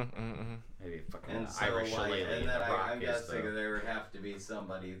whatever. Maybe fucking And so, Irish shillelagh. and then the rock I'm is guessing the... there would have to be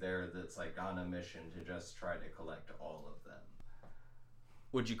somebody there that's like on a mission to just try to collect all of them.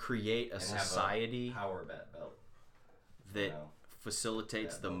 Would you create a And have a society power belt that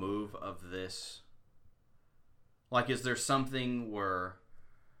facilitates the move of this? Like, is there something where,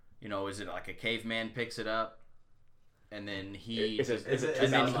 is it like a caveman picks it up, and then he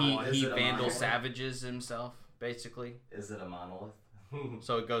Vandal savages himself, basically? Is it a monolith?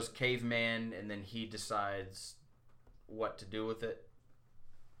 So it goes caveman, and then he decides what to do with it,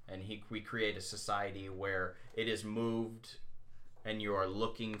 and we create a society where it is moved, and you are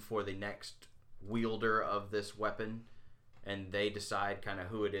looking for the next wielder of this weapon, and they decide kind of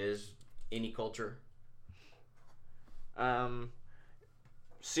who it is. Any culture.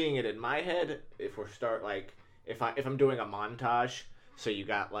 Seeing it in my head, if I'm doing a montage, so you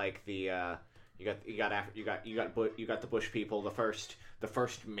got like the you got the Bush people, the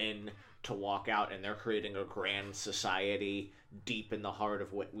first men to walk out, and they're creating a grand society deep in the heart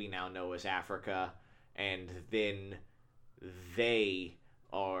of what we now know as Africa, and then they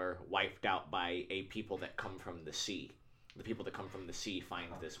are wiped out by a people that come from the sea. The people that come from the sea find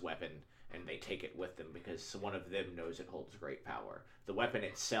this weapon, and they take it with them because one of them knows it holds great power. The weapon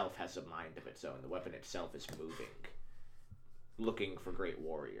itself has a mind of its own. The weapon itself is moving, looking for great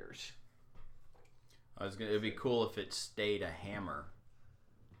warriors. It'd be cool if it stayed a hammer,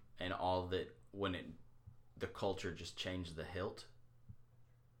 and all that the culture just changed the hilt.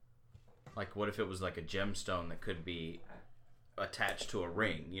 Like, what if it was like a gemstone that could be attached to a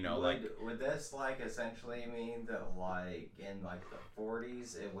ring? Would this essentially mean that in the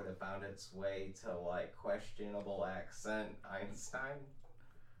 40s it would have found its way to questionable accent Einstein?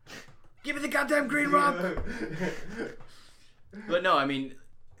 Give me the goddamn green rock. But no, I mean,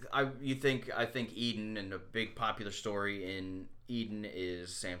 I think Eden, and a big popular story in Eden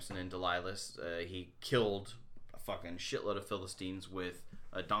is Samson and Delilah. He killed a fucking shitload of Philistines with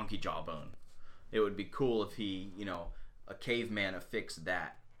a donkey jawbone. It would be cool if he, a caveman affixed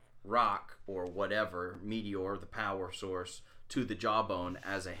that rock or whatever meteor, the power source, to the jawbone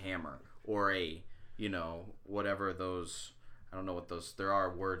as a hammer, or a whatever those, I don't know what those, there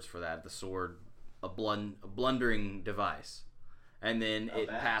are words for that, the sword, a blundering device, and then it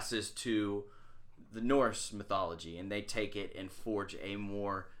passes to the Norse mythology, and they take it and forge a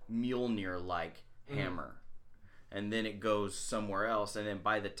more Mjolnir-like hammer, and then it goes somewhere else, and then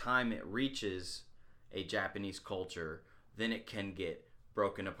by the time it reaches a Japanese culture, then it can get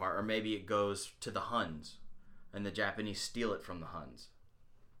broken apart, or maybe it goes to the Huns, and the Japanese steal it from the Huns,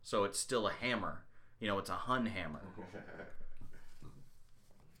 so it's still a hammer. It's a Hun hammer.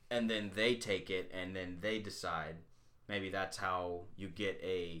 And then they take it, and then they decide, maybe that's how you get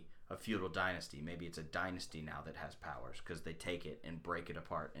a feudal dynasty. Maybe it's a dynasty now that has powers, because they take it and break it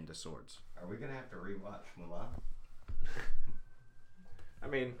apart into swords. Are we gonna have to rewatch Mulan? I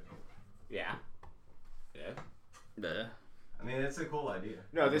mean, yeah. I mean, it's a cool idea.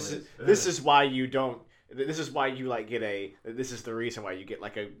 No, this is why you don't. This is why you get a. This is the reason why you get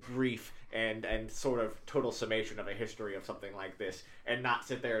a brief and sort of total summation of a history of something like this, and not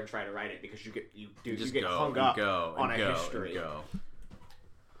sit there and try to write it, because you get hung up on a history.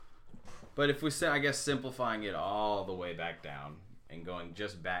 But if we say, I guess, simplifying it all the way back down and going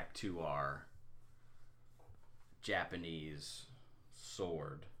just back to our Japanese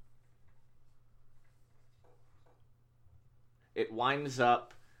sword, it winds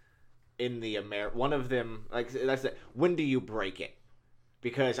up in the one of them, that's it. When do you break it?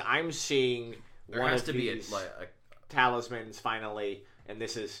 Because I'm seeing there one has of to these be a talismans finally, and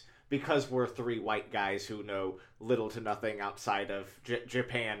this is because we're three white guys who know little to nothing outside of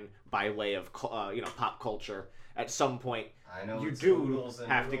Japan by way of pop culture, at some point I know you it's do noodles and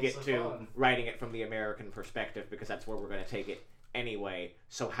have to noodles get are to fun. writing it from the American perspective, because that's where we're going to take it anyway.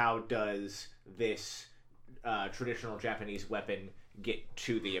 So how does this traditional Japanese weapon get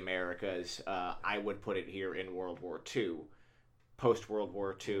to the Americas? I would put it here in World War II. Post World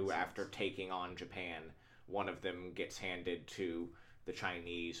War II, after taking on Japan, one of them gets handed to the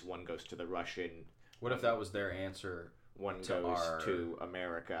Chinese, one goes to the Russian, What if that was their answer? one To goes our- to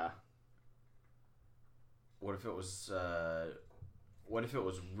America. What if it was? What if it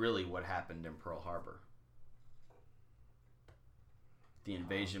was really what happened in Pearl Harbor? The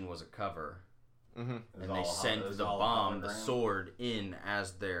invasion was a cover, Mm-hmm. and they sent the bomb, the sword, in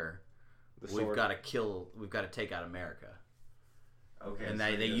as their. We've got to kill. We've got to take out America. Okay, And so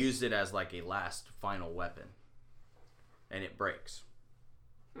they just- used it as like a last final weapon, and it breaks.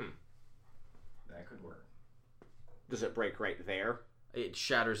 That could work. Does it break right there? It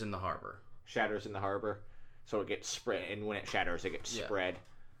shatters in the harbor. Shatters in the harbor, so it gets spread, and when it shatters, it gets Yeah. spread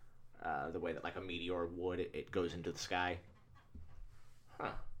the way that like a meteor would. It goes into the sky.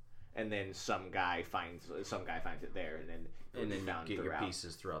 Huh. And then some guy finds it there, and then And then found you get your throughout.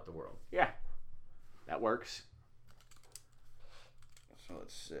 pieces throughout the world. Yeah, that works. So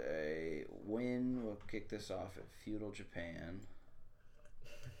let's say when we'll kick this off at feudal Japan.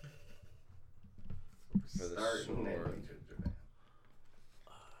 For the Starting in sword. ancient Japan.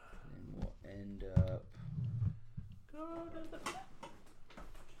 And we'll end up.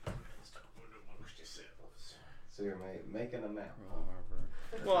 So you're making a map. Pearl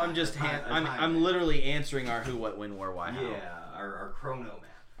Harbor. Well, I'm just A time- a I'm time literally answering our who, what, when, where, why, how. Yeah, our chrono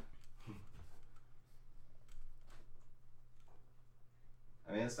map.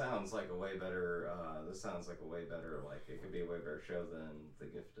 I mean, it sounds like a way better. This sounds like a way better. Like it could be a way better show than The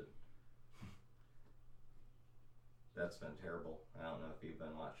Gifted. That's been terrible. I don't know if you've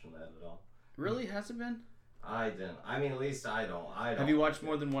been watching that at all. Really, has it been? I didn't. I mean, at least I don't. Have you watched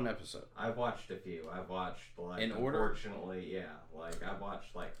more than one episode? I've watched a few. I've watched like In order? Unfortunately, yeah. Like I've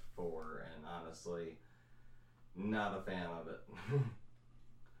watched like 4, and honestly, not a fan of it.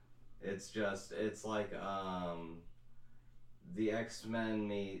 It's like the X-Men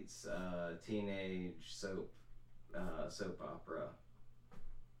meets teenage soap opera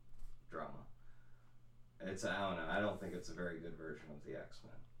drama. I don't know. I don't think it's a very good version of the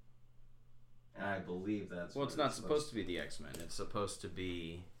X-Men. And I believe that's Well, what it's not supposed to be the X-Men. It's supposed to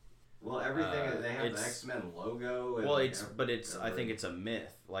be. Well, everything they have the it's- X-Men logo. And Well, like I think it's a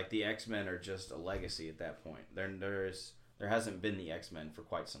myth. Like the X-Men are just a legacy at that point. There hasn't been the X-Men for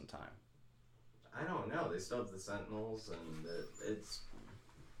quite some time. I don't know. They still have the Sentinels, and it's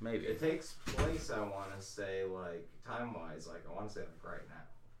Maybe. it takes place. I want to say like time-wise, like I want to say like right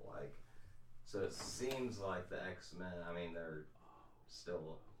now, like so it seems like the X-Men. I mean, they're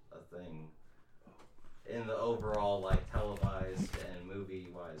still a thing in the overall like televised and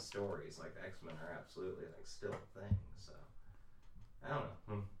movie-wise stories. Like the X-Men are absolutely like still a thing. So I don't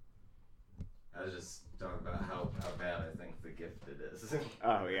know. I was just talking about how bad I think The Gifted is.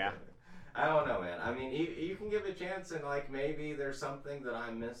 Oh yeah. I don't know, man. I mean, you can give it a chance, and like maybe there's something that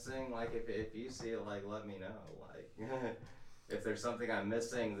I'm missing. Like if you see it, like let me know. Like if there's something I'm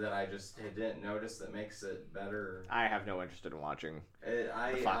missing that I just didn't notice that makes it better. I have no interest in watching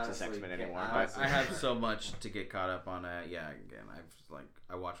I Fox's honestly X-Men can't- anymore, I but- honestly I have can't. so much to get caught up on. Yeah, again,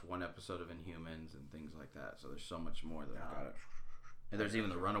 I watched one episode of Inhumans and things like that. So there's so much more that I've got it. And there's even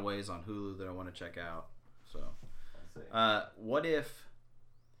the Runaways on Hulu that I want to check out. So, Let's see. what if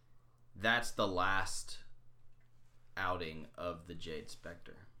that's the last outing of the Jade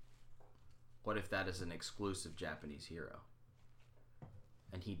Spectre? What if that is an exclusive Japanese hero,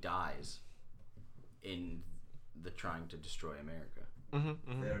 and he dies in the trying to destroy America?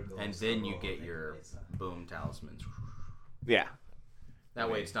 There goes And then you the get roll. your boom talismans. Yeah. That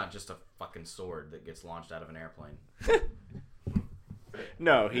way it's not just a fucking sword that gets launched out of an airplane.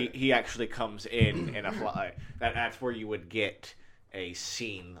 No, he actually comes in a fly. That's where you would get a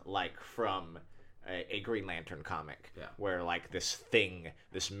scene like from a Green Lantern comic, Yeah. where like this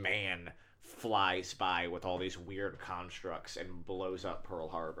man flies by with all these weird constructs and blows up Pearl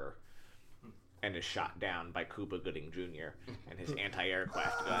Harbor, and is shot down by Cuba Gooding Jr. and his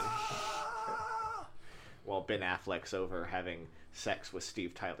anti-aircraft gun. While Ben Affleck's over having sex with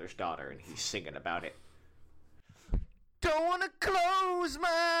Steve Tyler's daughter, and he's singing about it. Don't wanna close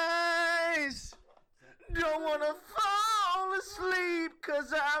my eyes. Don't wanna fall asleep,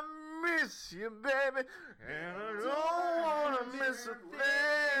 'cause I miss you, baby. And I don't wanna miss a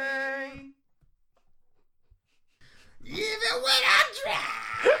thing. Even when I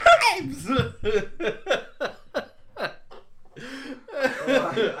try. I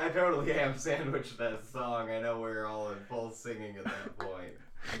totally am sandwiched that song. I know we're all in full singing at that point.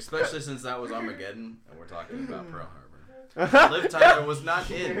 Especially since that was Armageddon, and we're talking about Pearl Harbor. Liv Tyler was not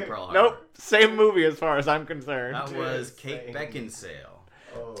in Pearl Harbor. Nope, same movie as far as I'm concerned. That was Kate Beckinsale.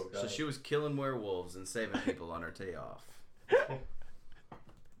 Oh, God. So she was killing werewolves and saving people on her day off.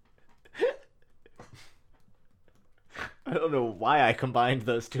 I don't know why I combined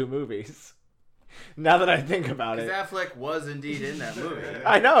those two movies. Now that I think about Because it. Affleck was indeed in that movie.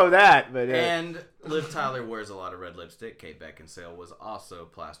 I know that, but... And Liv Tyler wears a lot of red lipstick. Kate Beckinsale was also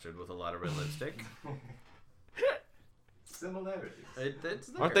plastered with a lot of red lipstick. Similarities. It's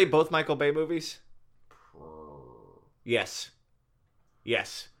there. Aren't they both Michael Bay movies? Yes.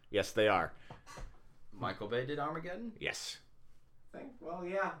 Yes. Yes, they are. Michael Bay did Armageddon? Yes. Well,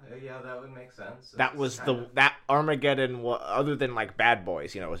 yeah, that would make sense. That was that Armageddon, other than like Bad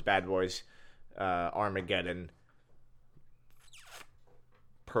Boys, it was Bad Boys, Armageddon,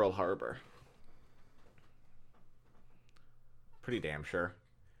 Pearl Harbor. Pretty damn sure.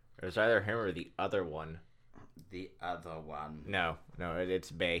 It was either him or the other one. The other one. No,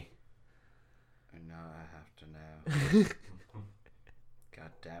 it's Bay. And now I have to know.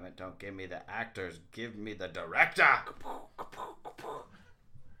 God damn it, don't give me the actors, give me the director!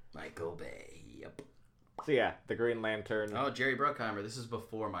 Michael Bay, yep. So yeah, the Green Lantern. Oh, Jerry Bruckheimer, this is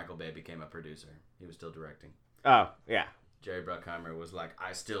before Michael Bay became a producer. He was still directing. Oh, yeah. Jerry Bruckheimer was like,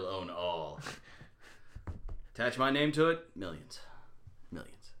 I still own all. Attach my name to it, millions.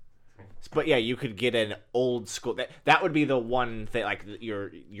 But yeah, you could get an old school. That would be the one thing, like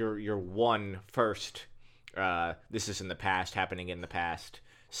your one first. This is in the past, happening in the past.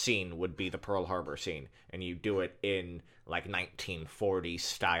 Scene would be the Pearl Harbor scene, and you do it in like 1940s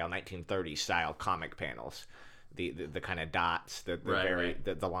style, 1930s style comic panels. The kind of dots,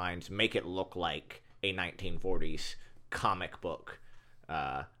 the lines, make it look like a 1940s comic book,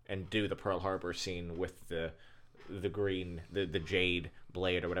 and do the Pearl Harbor scene with the green, the jade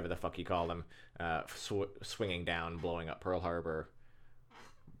blade or whatever the fuck you call them, swinging down, blowing up Pearl Harbor.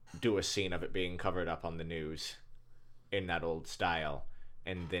 Do a scene of it being covered up on the news in that old style,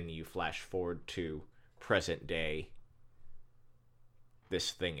 and then you flash forward to present day.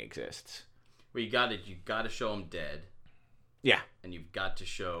 This thing exists. Well, you got to show him dead. Yeah. And you've got to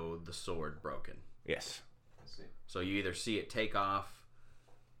show the sword broken. Yes. So you either see it take off,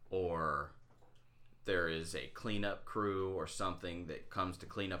 or there is a cleanup crew or something that comes to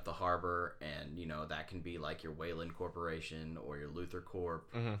clean up the harbor, and that can be like your Wayland Corporation or your Luther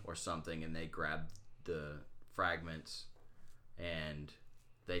Corp or something, and they grab the fragments and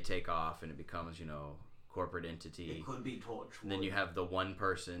they take off, and it becomes corporate entity. It could be Torchwood. And then you have the one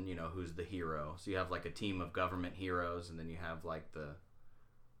person who's the hero. So you have like a team of government heroes, and then you have like the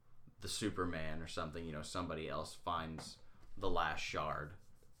Superman or something. Somebody else finds the last shard,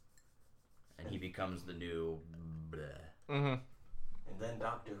 and he becomes the new And then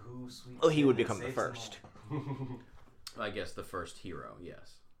Doctor Who sweeps Oh, he in would and become the saves them first. all. I guess the first hero,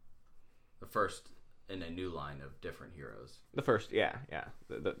 yes. The first in a new line of different heroes. The first, yeah.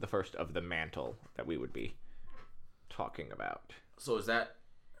 The first of the mantle that we would be talking about. So is that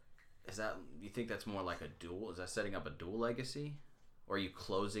you think that's more like a dual? Is that setting up a dual legacy? Or are you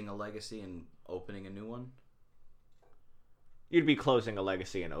closing a legacy and opening a new one? You'd be closing a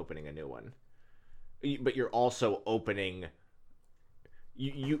legacy and opening a new one. But you're also opening...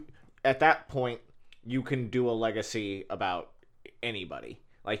 You at that point, you can do a legacy about anybody.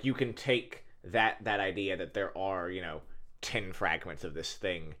 Like, you can take that idea that there are, 10 fragments of this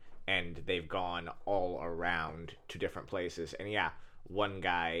thing, and they've gone all around to different places. And yeah, one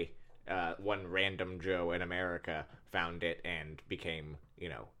guy, one random Joe in America found it and became,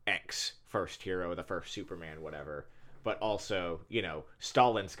 X, first hero, the first Superman, whatever. But also,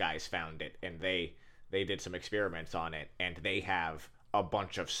 Stalin's guys found it, and they did some experiments on it, and they have a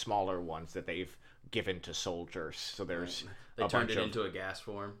bunch of smaller ones that they've given to soldiers. So there's They turned it into a gas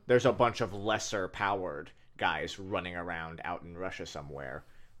form. There's a bunch of lesser powered guys running around out in Russia somewhere,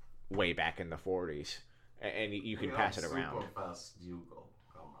 way back in the 40s, and you can pass it around. Super fast Hugo.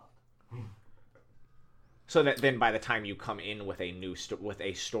 Come on. So that then by the time you come in with a new with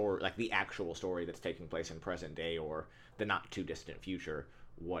a story, like the actual story that's taking place in present day or the not too distant future,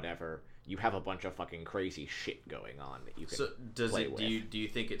 whatever, you have a bunch of fucking crazy shit going on that you can play with. Do you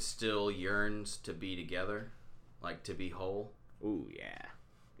think it still yearns to be together, like to be whole? Ooh, yeah.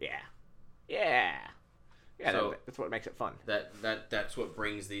 So that's what makes it fun. That's what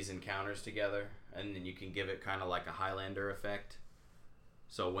brings these encounters together, and then you can give it kind of like a Highlander effect.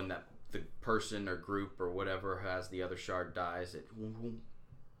 So when the person or group or whatever has the other shard dies, it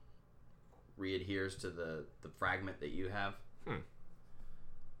re-adheres to the fragment that you have.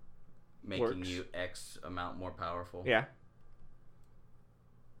 Making Works. you X amount more powerful. Yeah.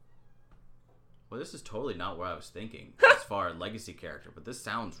 Well, this is totally not what I was thinking as far as legacy character, but this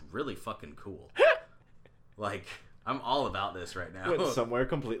sounds really fucking cool. Like, I'm all about this right now. Went somewhere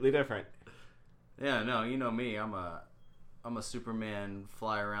completely different. Yeah, no, you know me. I'm a Superman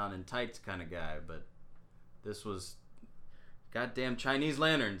fly around in tights kind of guy, but this was goddamn Chinese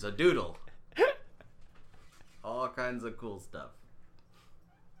lanterns, a doodle. All kinds of cool stuff.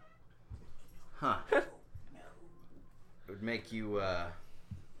 Huh. It would make you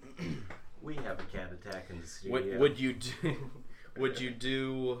We have a cat attack in the studio. would you do would you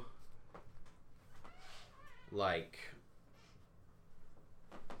do like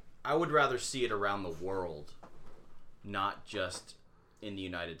I would rather see it around the world, not just in the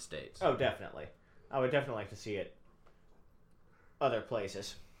United States. Oh, definitely. I would definitely like to see it other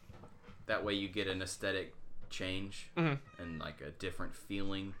places. That way you get an aesthetic change and like a different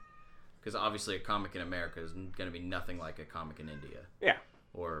feeling. Because obviously a comic in America is going to be nothing like a comic in India. Yeah.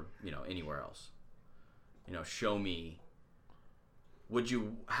 Or, anywhere else. Show me. Would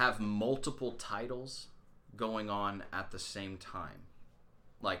you have multiple titles going on at the same time?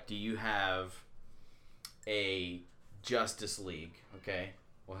 Like, do you have a Justice League, okay?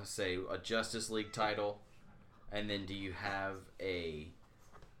 We'll say a Justice League title, and then do you have a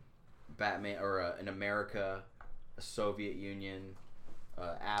Batman, or an America, a Soviet Union,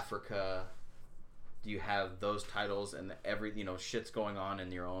 Africa? Do you have those titles and shit's going on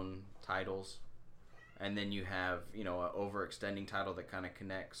in your own titles? And then you have, an overextending title that kind of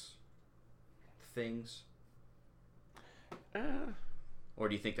connects things? Or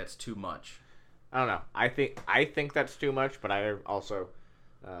do you think that's too much? I don't know. I think that's too much, but I also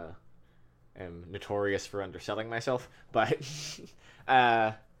am notorious for underselling myself. But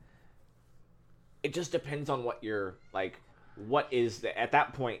it just depends on what you're like. What is at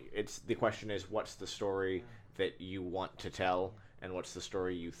that point? The question is, what's the story that you want to tell, and what's the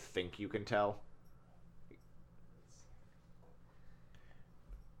story you think you can tell?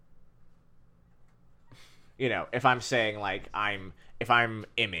 If I'm saying like if I'm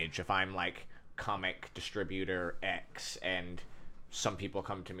Image, if I'm like comic distributor X, and some people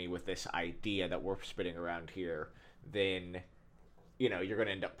come to me with this idea that we're spitting around here, then you're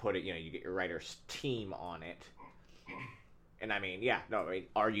gonna end up putting you get your writer's team on it. And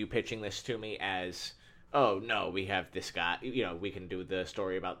are you pitching this to me as, oh no, we have this guy, we can do the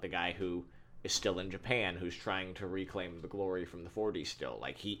story about the guy who is still in Japan, who's trying to reclaim the glory from the 40s still.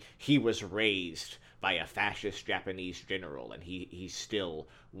 Like, he was raised by a fascist Japanese general, and he still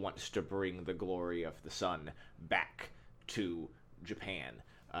wants to bring the glory of the sun back to Japan.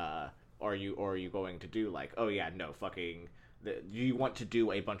 Are you going to do like, oh yeah, no, fucking... Do you want to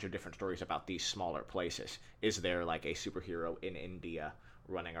do a bunch of different stories about these smaller places? Is there like a superhero in India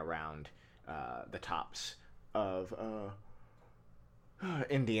running around the tops of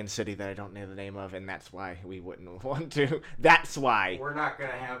Indian city that I don't know the name of, and that's why we wouldn't want to. That's why. We're not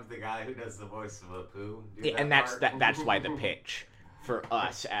gonna have the guy who does the voice of Apu. And that's why the pitch for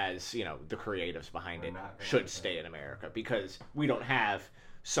us as the creatives behind it should stay in America, because we don't have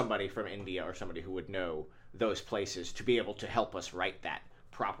somebody from India or somebody who would know those places to be able to help us write that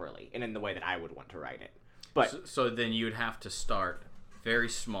properly and in the way that I would want to write it. But so then you'd have to start very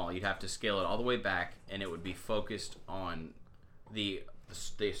small. You'd have to scale it all the way back, and it would be focused on the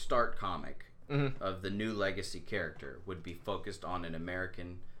start comic of the new legacy character would be focused on an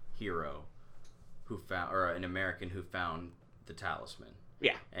American hero an American who found the talisman.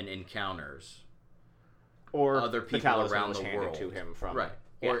 Yeah. And encounters or other people around the world to him from right.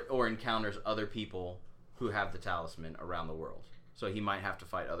 Yeah. Or encounters other people who have the talisman around the world. So he might have to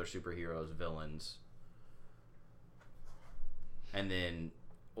fight other superheroes, villains. And then,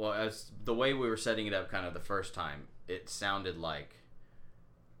 as the way we were setting it up kind of the first time, it sounded like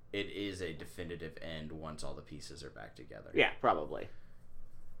it is a definitive end once all the pieces are back together. Yeah, probably.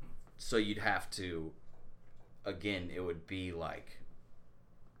 So you'd have to, again, it would be like,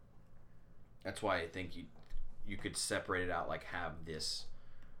 that's why I think you could separate it out, like have this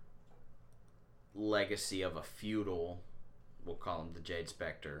legacy of a feudal, we'll call him the Jade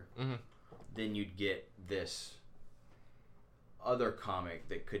Spectre. Then you'd get this other comic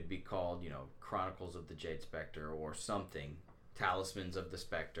that could be called, Chronicles of the Jade Spectre or something, Talismans of the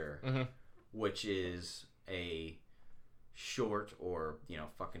Spectre, which is a short or,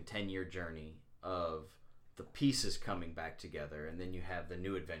 fucking 10-year journey of the pieces coming back together, and then you have the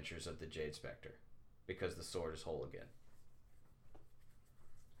new adventures of the Jade Spectre because the sword is whole again.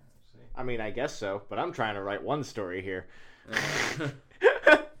 I mean, I guess so, but I'm trying to write one story here.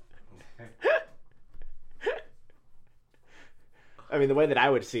 I mean, the way that I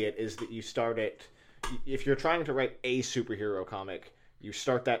would see it is that you start it. If you're trying to write a superhero comic, you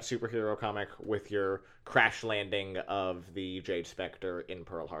start that superhero comic with your crash landing of the Jade Spectre in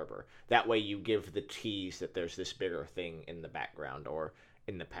Pearl Harbor. That way you give the tease that there's this bigger thing in the background or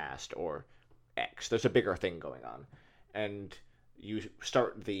in the past or X. There's a bigger thing going on. And you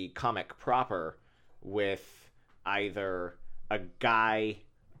start the comic proper with either a guy,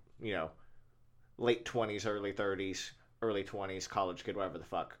 late 20s, early 30s, early 20s, college kid, whatever the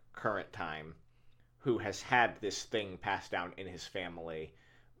fuck, current time, who has had this thing passed down in his family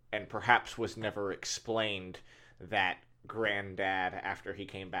and perhaps was never explained that granddad, after he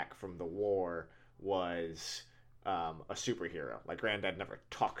came back from the war, was a superhero. Like, granddad never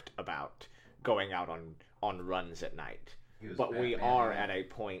talked about going out on runs at night. But we are at a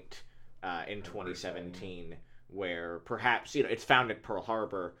point in 2017 where perhaps, it's found at Pearl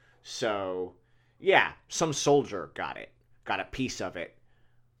Harbor, so, yeah, some soldier got a piece of it.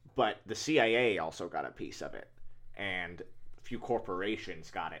 But the CIA also got a piece of it, and a few corporations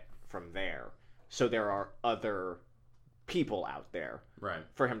got it from there. So there are other people out there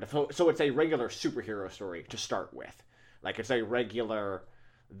for him to... So it's a regular superhero story to start with. Like, it's a regular,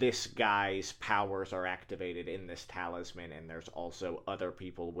 this guy's powers are activated in this talisman, and there's also other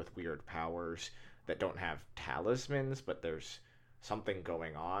people with weird powers that don't have talismans, but there's something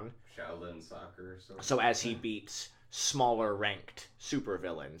going on. Shaolin soccer. So as he beats smaller ranked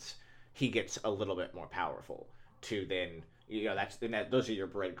supervillains, he gets a little bit more powerful to then, those are your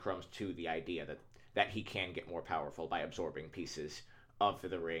breadcrumbs to the idea that he can get more powerful by absorbing pieces of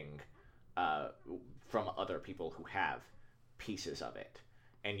the ring from other people who have pieces of it.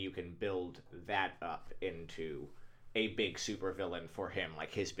 And you can build that up into a big supervillain for him,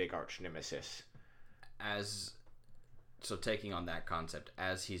 like his big arch nemesis. So taking on that concept,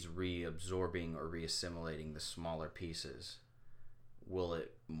 as he's reabsorbing or reassimilating the smaller pieces, will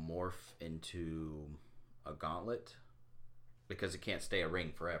it morph into a gauntlet? Because it can't stay a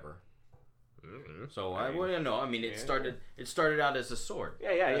ring forever. Mm-hmm. So I wouldn't know. I mean, it started out as a sword.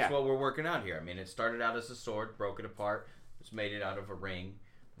 That's what we're working out here. I mean, it started out as a sword, broke it apart, just made it out of a ring.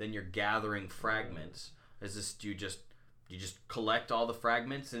 Then you're gathering fragments. Is this you just collect all the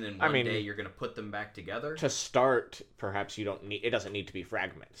fragments, and then one day you're going to put them back together? To start, perhaps it doesn't need to be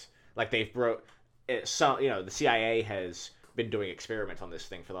fragments. Like, the CIA has been doing experiments on this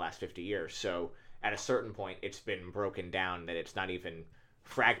thing for the last 50 years. So at a certain point, it's been broken down that it's not even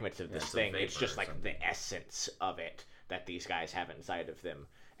fragments of this thing. It's just like the essence of it that these guys have inside of them.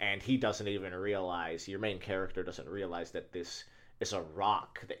 And he doesn't even realize, your main character doesn't realize that this is a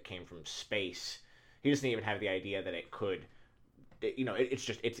rock that came from space. He doesn't even have the idea that it could,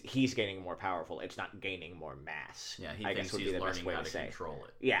 he's getting more powerful. It's not gaining more mass. Yeah, he thinks he's learning how to control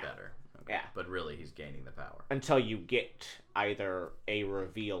it better. Okay. Yeah. But really, he's gaining the power. Until you get either a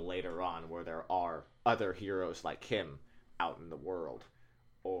reveal later on where there are other heroes like him out in the world,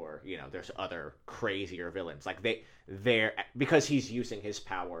 or, there's other crazier villains. Like, because he's using his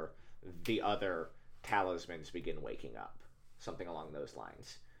power, the other talismans begin waking up. Something along those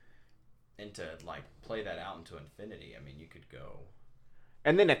lines. And to, play that out into infinity, I mean, you could go...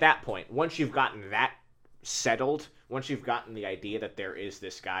 And then at that point, once you've gotten that settled, once you've gotten the idea that there is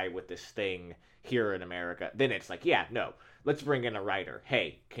this guy with this thing here in America, then it's like, let's bring in a writer.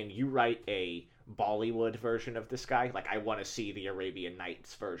 Hey, can you write a Bollywood version of this guy? Like, I want to see the Arabian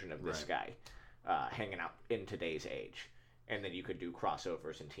Nights version of this guy hanging out in today's age. And then you could do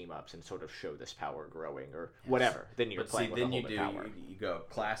crossovers and team-ups and sort of show this power growing or whatever. Then you're playing with a whole power. You go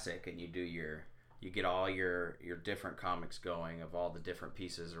classic and you get all your different comics going of all the different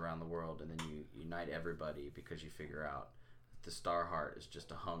pieces around the world, and then you unite everybody because you figure out that the Starheart is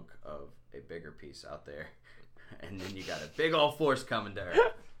just a hunk of a bigger piece out there. And then you got a big old force coming to her.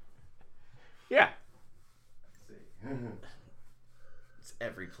 Yeah. It's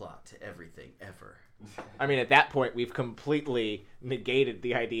every plot to everything ever. I mean, at that point, we've completely negated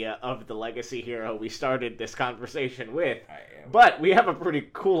the idea of the legacy hero we started this conversation with. But we have a pretty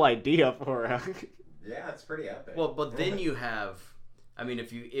cool idea for him. Yeah, it's pretty epic. Well, but then you have, I mean,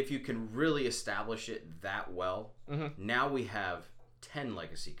 if you can really establish it that well, now we have 10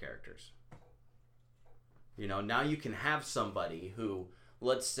 legacy characters. Now you can have somebody who,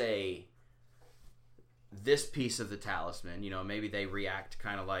 let's say, this piece of the talisman, maybe they react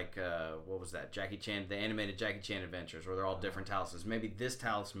kind of like, what was that? Jackie Chan, the animated Jackie Chan Adventures, where they're all different talismans. Maybe this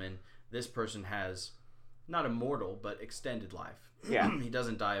talisman, this person has not immortal, but extended life. Yeah. He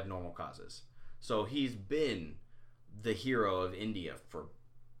doesn't die of normal causes. So he's been the hero of India for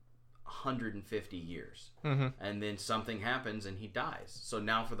 150 years. And then something happens and he dies. So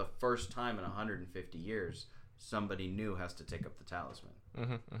now for the first time in 150 years, somebody new has to take up the talisman.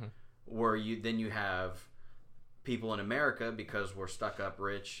 Mm-hmm. Where you have people in America, because we're stuck up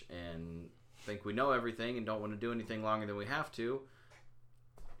rich and think we know everything and don't want to do anything longer than we have to,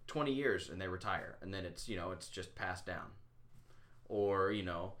 20 years and they retire, and then it's just passed down. Or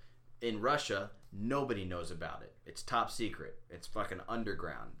in Russia, nobody knows about it. It's top secret. It's fucking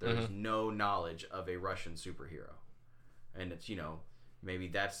underground. There's no knowledge of a Russian superhero, and it's maybe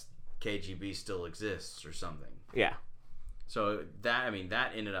that's KGB still exists or something. Yeah. So that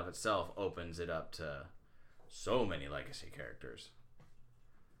in and of itself opens it up to so many legacy characters.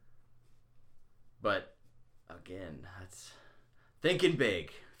 But again, that's thinking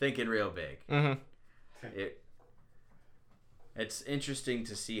big, thinking real big. Mm-hmm. It's interesting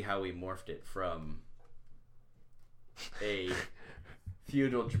to see how we morphed it from a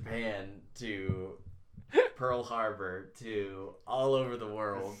feudal Japan to Pearl Harbor to all over the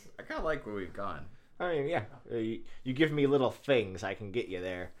world. I kind of like where we've gone. I mean, yeah. You give me little things, I can get you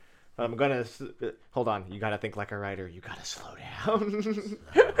there. But I'm gonna hold on. You gotta think like a writer. You gotta slow down.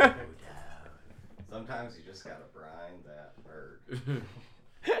 Sometimes you just gotta brine that bird.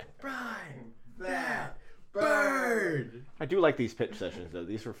 Brine that bird. I do like these pitch sessions though.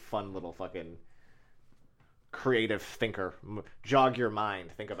 These are fun little fucking creative thinker. Jog your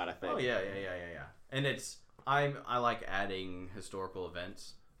mind. Think about a thing. Oh yeah. And I like adding historical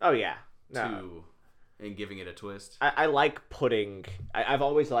events. Oh yeah. No. And giving it a twist. I like putting. I've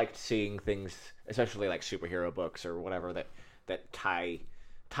always liked seeing things, especially like superhero books or whatever that tie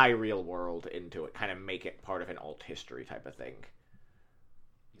real world into it, kind of make it part of an alt history type of thing.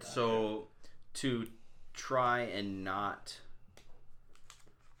 So to try and not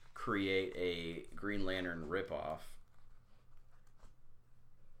create a Green Lantern ripoff,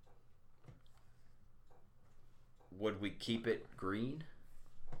 would we keep it green?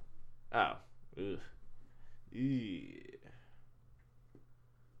 Oh. Ugh. Yeah.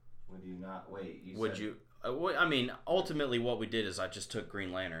 Would you not wait? Would you? I mean, ultimately, what we did is I just took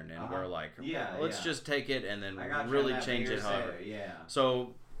Green Lantern and we're like, let's just take it and then really change it. However, yeah.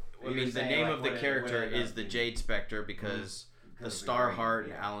 So, But I mean, the name of the character is the Jade Spectre because the Starheart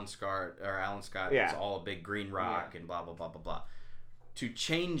and Alan Scott is all a big green rock and blah blah blah blah blah. To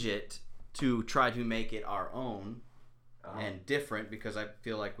change it to try to make it our own and different, because I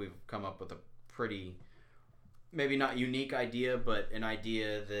feel like we've come up with a pretty, maybe not unique idea, but an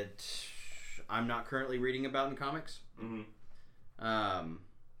idea that I'm not currently reading about in comics. Mm-hmm.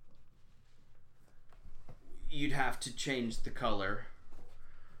 You'd have to change the color.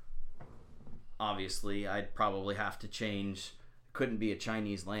 Obviously, I'd probably have to change. Couldn't be a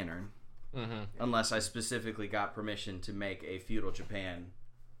Chinese lantern, unless I specifically got permission to make a feudal Japan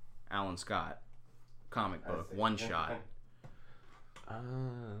Alan Scott comic book, one shot.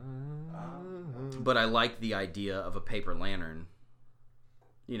 But I like the idea of a paper lantern,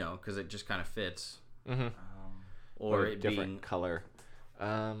 because it just kind of fits. Or it different being color.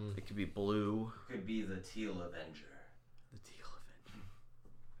 It could be blue. Could be the Teal Avenger. The Teal Avenger.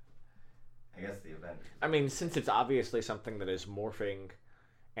 I guess the Avenger. I mean, since it's obviously something that is morphing,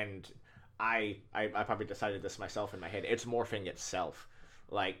 and I probably decided this myself in my head, it's morphing itself.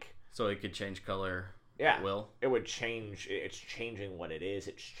 Like, so it could change color. Yeah, at will. It would change. It's changing what it is.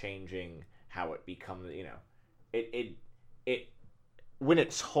 It's changing how it becomes. It when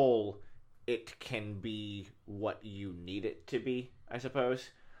it's whole, it can be what you need it to be, I suppose.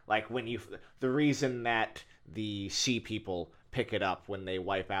 Like the reason that the sea people pick it up when they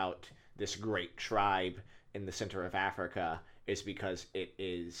wipe out this great tribe in the center of Africa is because it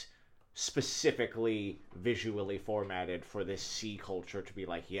is specifically visually formatted for this sea culture to be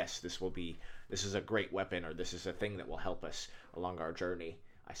like, yes, this is a great weapon, or this is a thing that will help us along our journey.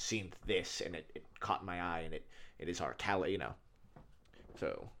 I seen this and it caught my eye, and it is our talent,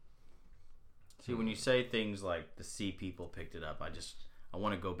 So see, when you say things like the sea people picked it up, I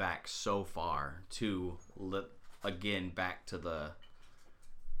want to go back so far to back to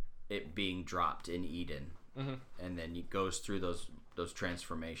it being dropped in Eden, and then it goes through those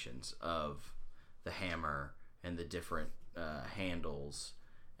transformations of the hammer and the different handles,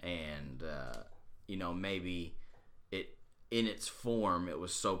 and maybe it in its form it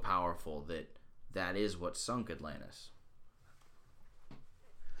was so powerful that is what sunk Atlantis.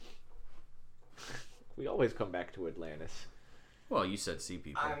 We always come back to Atlantis. Well, you said sea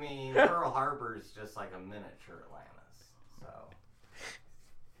people. I mean, Pearl Harbor is just like a miniature Atlantis, so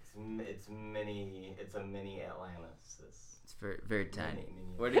it's a mini Atlantis. It's very, very tiny.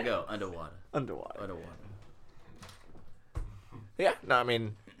 Where'd it go? Underwater. Yeah, no, I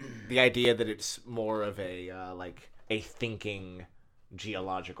mean, the idea that it's more of a thinking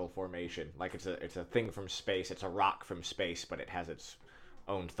geological formation. Like it's a thing from space. It's a rock from space, but it has its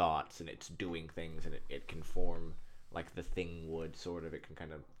own thoughts and it's doing things, and it can form like the thing would, sort of. It can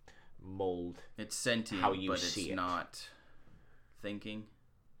kind of mold. It's sentient, how you but see it's it. not thinking.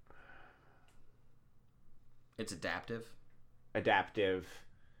 It's adaptive.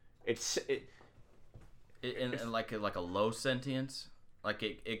 It's And like a low sentience. Like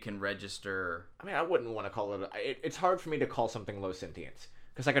it can register. I mean, I wouldn't want to call it. It's hard for me to call something low sentience,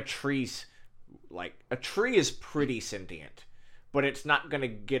 because like a tree is pretty sentient, but it's not gonna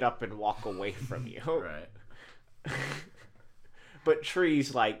get up and walk away from you. Right. But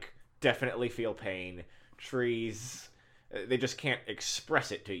trees like definitely feel pain. Trees, they just can't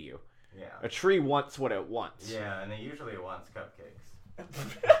express it to you. Yeah. A tree wants what it wants. Yeah, and it usually wants cupcakes.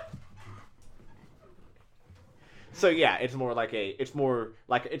 So yeah, it's like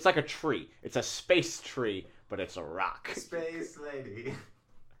a tree. It's a space tree, but it's a rock. Space lady.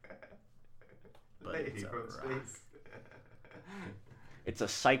 But Lady it's a from rock. space. It's a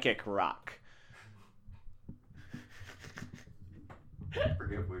psychic rock. I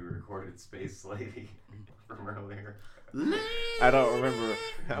forget if we recorded Space Lady from earlier. I don't remember.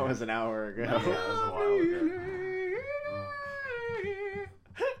 That was an hour ago. Yeah, that was a while ago.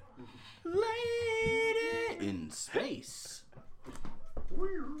 Lady in space.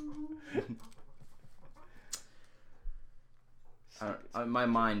 My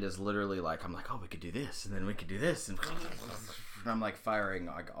mind is literally like, I'm like, oh, we could do this, and then we could do this, and I'm like firing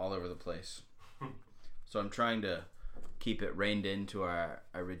like all over the place. So I'm trying to keep it reined into our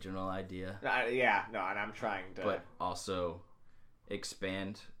original idea, And I'm trying to. but also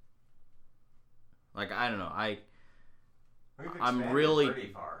expand. Like, I don't know, We've I'm expanded really-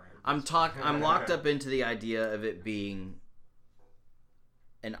 pretty far. I'm locked up into the idea of it being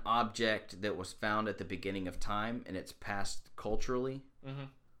an object that was found at the beginning of time and it's passed culturally. Mhm.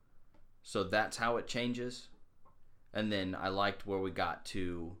 So that's how it changes. And then I liked where we got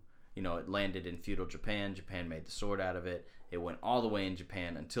to, it landed in feudal Japan. Japan made the sword out of it. It went all the way in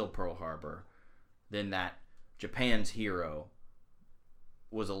Japan until Pearl Harbor. Then that Japan's hero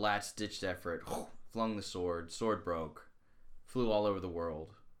was a last-ditched effort, flung the sword broke, flew all over the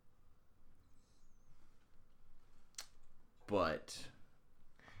world. But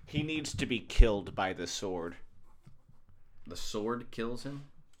He needs to be killed by the sword. the sword kills him?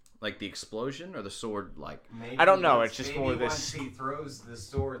 Like the explosion, or the sword, like... Maybe I don't know, once- it's just maybe more this- Once he throws the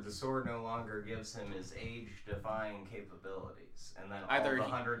sword no longer gives him his age-defying capabilities. And then Either all the he-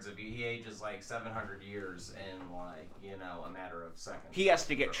 hundreds of... He ages like 700 years in like, a matter of seconds. He has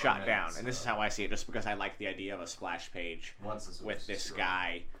to get Or shot down, minutes, and this is so how I see it, just because I like the idea of a splash page once the sword's with this destroyed.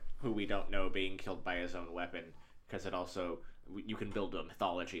 guy who we don't know being killed by his own weapon, because it also, you can build a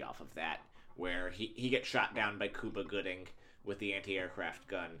mythology off of that, where he gets shot down by Cuba Gooding with the anti-aircraft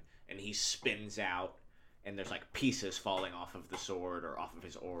gun, and he spins out, and there's like pieces falling off of the sword or off of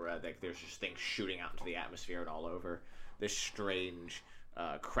his aura. Like there's just things shooting out into the atmosphere and all over. This strange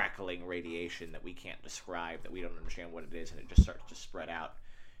crackling radiation that we can't describe, that we don't understand what it is, and it just starts to spread out.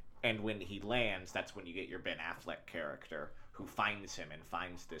 And when he lands, that's when you get your Ben Affleck character, who finds him and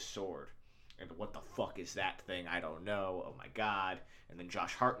finds this sword. And what the fuck is that thing? I don't know. Oh my god. And then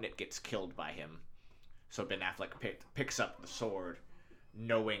Josh Hartnett gets killed by him. So Ben Affleck picks up the sword,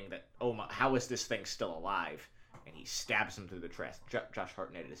 knowing that, oh my, how is this thing still alive? And he stabs him through the chest. Josh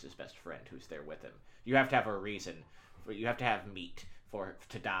Hartnett is his best friend who's there with him. You have to have a reason. You have to have meat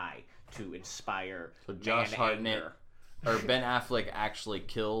to die, to inspire So Josh man Hartnett, anger. or Ben Affleck actually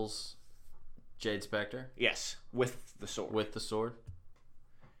kills Jade Spectre Yes, with the sword. with the sword?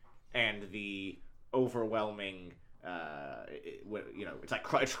 And the overwhelming, it's like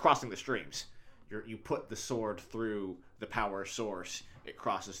it's crossing the streams. You put the sword through the power source, it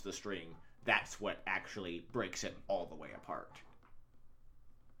crosses the stream. That's what actually breaks it all the way apart.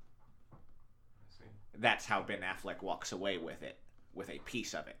 See? That's how Ben Affleck walks away with it, with a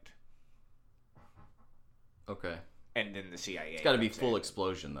piece of it. Okay. And then the CIA. It's got to be comes full in.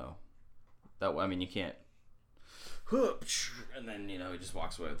 explosion, though. You can't... And then, he just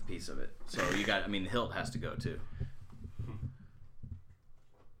walks away with a piece of it. So the hilt has to go, too.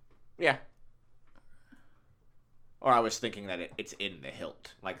 Yeah. Or I was thinking that it's in the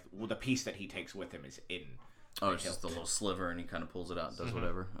hilt. Like, the piece that he takes with him is in Oh, it's just a little sliver, and he kind of pulls it out and does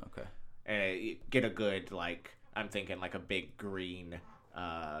whatever? Okay. and get a good, like, I'm thinking like a big green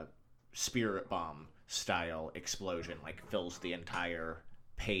spirit bomb style explosion, like fills the entire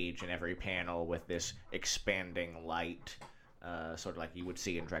page and every panel with this expanding light, sort of like you would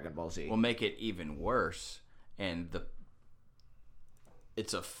see in Dragon Ball Z. We'll make it even worse, and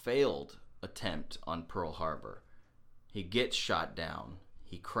it's a failed attempt on Pearl Harbor. He gets shot down.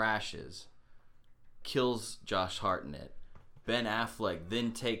 He crashes. Kills Josh Hartnett. Ben Affleck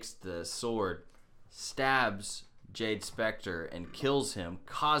then takes the sword, stabs Jade Spectre, and kills him,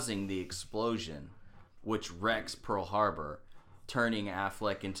 causing the explosion, which wrecks Pearl Harbor, turning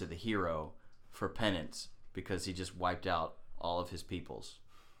Affleck into the hero for penance because he just wiped out all of his peoples.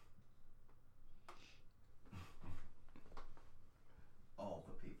 All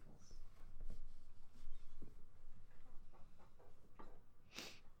the peoples.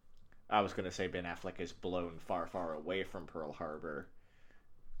 I was going to say Ben Affleck is blown far, far away from Pearl Harbor.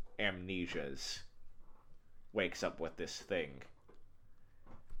 Amnesia's wakes up with this thing.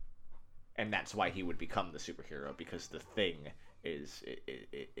 And that's why he would become the superhero, because the thing is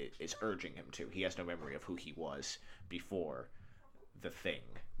urging him to. He has no memory of who he was before the thing,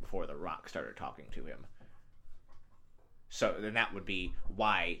 before the Rock started talking to him. So then that would be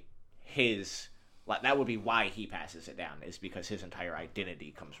why he passes it down, is because his entire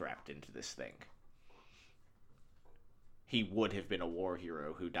identity comes wrapped into this thing. He would have been a war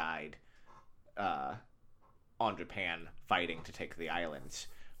hero who died on Japan fighting to take the islands,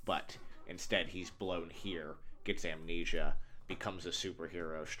 but instead he's blown here, gets amnesia, becomes a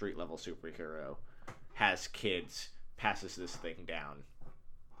superhero, street level superhero, has kids, passes this thing down.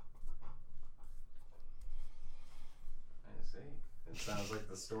 I see. It sounds like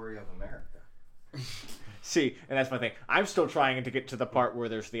the story of America. See, and that's my thing. I'm still trying to get to the part where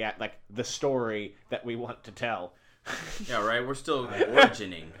there's the story that we want to tell. Yeah, right? We're still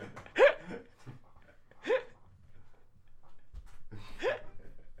origining.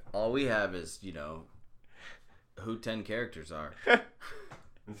 All we have is, who 10 characters are.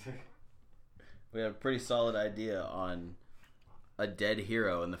 We have a pretty solid idea on a dead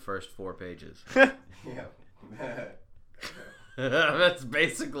hero in the first 4 pages. Yeah. That's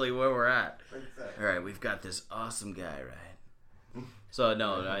basically where we're at. All right, we've got this awesome guy, right? So,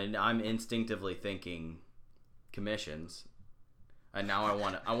 no, I'm instinctively thinking commissions. And now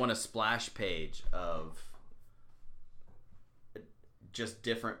I want a splash page of just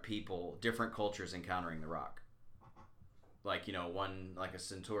different people, different cultures encountering the Rock. Like, one, like a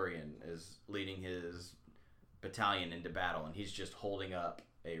centurion is leading his battalion into battle, and he's just holding up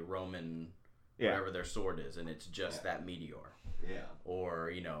a Roman, whatever their sword is, and it's just that meteor. Yeah. Or,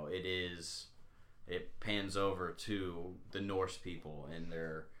 it pans over to the Norse people, and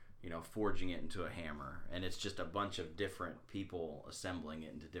they're, forging it into a hammer, and it's just a bunch of different people assembling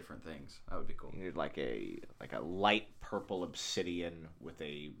it into different things. That would be cool. You need like a light purple obsidian with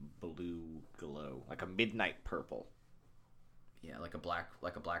a blue glow, like a midnight purple. Yeah, like a black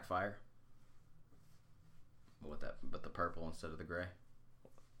fire. But the purple instead of the gray.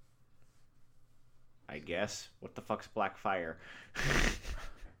 I guess. What the fuck's black fire?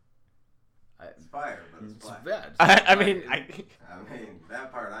 It's fire, but it's black. Yeah, I mean,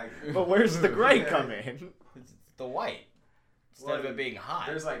 that part I get. but where's the gray come in? it's the white. Instead of it being hot.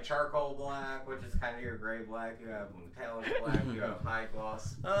 There's like charcoal black, which is kind of your gray black. You have metallic black. You have high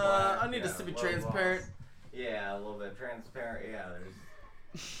gloss black. I need this to be low transparent. Gloss. Yeah, a little bit transparent. Yeah,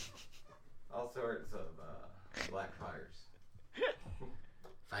 there's all sorts of black fires.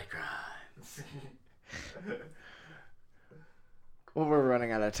 Fight crimes. Well, we're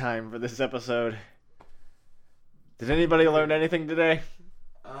running out of time for this episode. Did anybody learn anything today?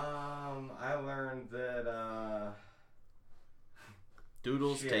 I learned that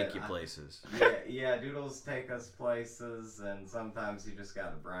Doodles take you places. Yeah, doodles take us places, and sometimes you just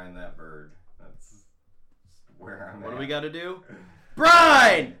gotta brine that bird. That's where I'm at. What do we gotta do?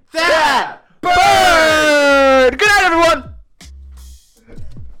 Brine that bird! Good night, everyone!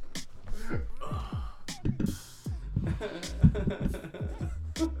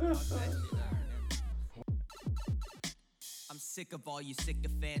 I'm sick of all you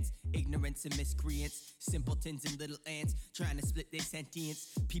sycophants, ignorance and miscreants, simpletons and little ants, trying to split their sentience.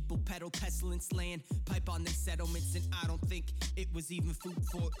 People peddle pestilence land, pipe on their settlements, and I don't think it was even food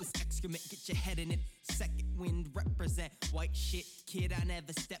for it was excrement. Get your head in it. Second wind represent white shit, kid. I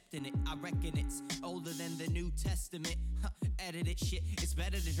never stepped in it. I reckon it's older than the New Testament. Edited shit. It's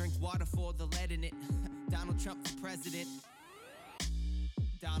better to drink water for the lead in it. Donald Trump for president.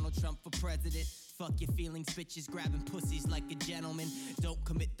 Donald Trump for president. Fuck your feelings, bitches grabbing pussies like a gentleman. Don't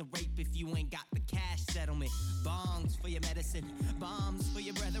commit the rape if you ain't got the cash settlement. Bongs for your medicine, bombs for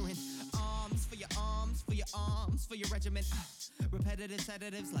your brethren, arms for your arms, for your arms, for your regiment. Repetitive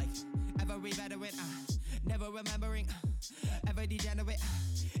sedatives like every veteran, never remembering, every degenerate.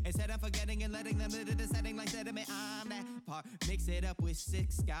 And Instead of forgetting and letting them into the setting like sediment, I'm that part. Mix it up with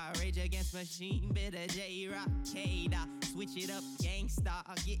Six Sky, Rage Against Machine, bit of J-Rock, K-Dot. Switch it up, gangsta.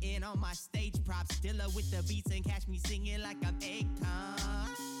 Getting on my stage props, Dilla with the beats and catch me singing like I'm Akon.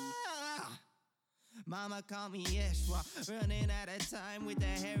 Mama call me Yeshua, running out of time with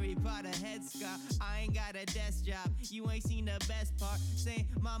the Harry Potter headscarf. I ain't got a desk job, you ain't seen the best part. Say,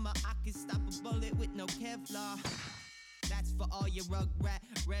 mama, I can stop a bullet with no Kevlar. That's for all your rugrat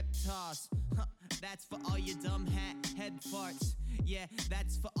reptiles. That's for all your dumb head farts. Yeah,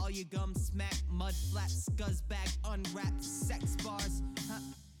 that's for all your gum smack, mud flaps, scuzzbag, unwrapped sex bars.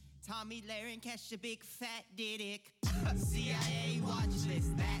 Tommy Lahren, catch a big fat dick. CIA watch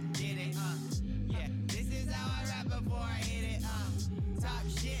list, that did it. Yeah, this is how I rap before I hit it. Talk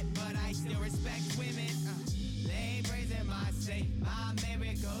shit, but I still respect women. They ain't praising my state, my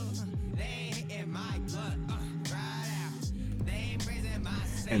miracle. They ain't hitting my blood. Right out. They ain't praising my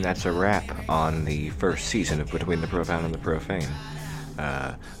state. And that's a wrap on the first season of Between the Profound and the Profane.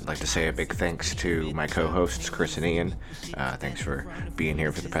 I'd like to say a big thanks to my co-hosts, Chris and Ian. Thanks for being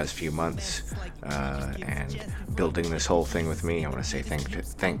here for the past few months and building this whole thing with me. I want to say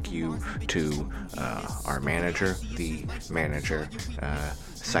thank you to our manager, the manager,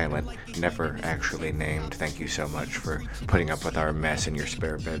 Silent, never actually named. Thank you so much for putting up with our mess in your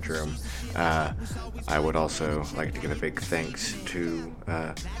spare bedroom. I would also like to give a big thanks to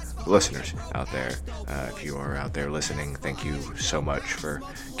listeners out there. If you are out there listening, thank you so much for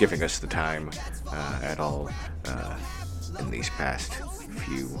giving us the time at all in these past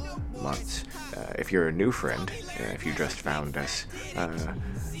few months. If you're a new friend, if you just found us,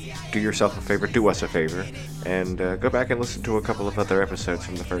 do yourself a favor, do us a favor, and go back and listen to a couple of other episodes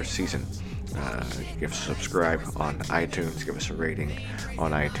from the first season. Give us a subscribe on iTunes, give us a rating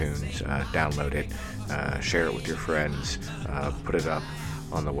on iTunes, download it, share it with your friends, put it up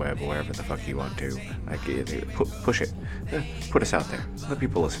on the web, wherever the fuck you want to. Push it. Put us out there. Let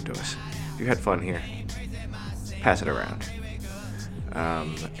people listen to us. If you had fun here, pass it around.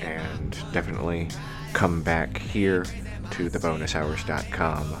 And definitely come back here to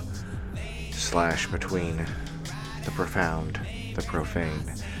thebonushours.com/between the profound, the profane,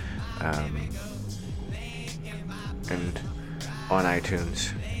 and on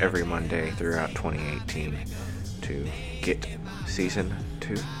iTunes every Monday throughout 2018 to get season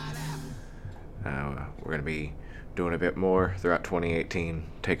 2. We're going to be doing a bit more throughout 2018,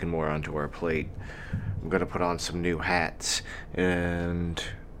 taking more onto our plate. I'm going to put on some new hats, and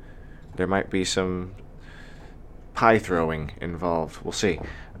there might be some pie throwing involved. We'll see.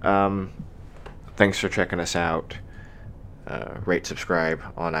 Thanks for checking us out. Rate, subscribe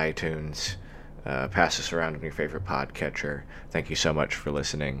on iTunes. Pass us around on your favorite podcatcher. Thank you so much for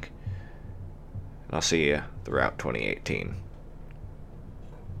listening. And I'll see you throughout 2018.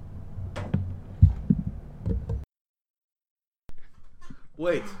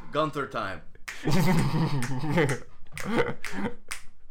 Wait, Gunther time.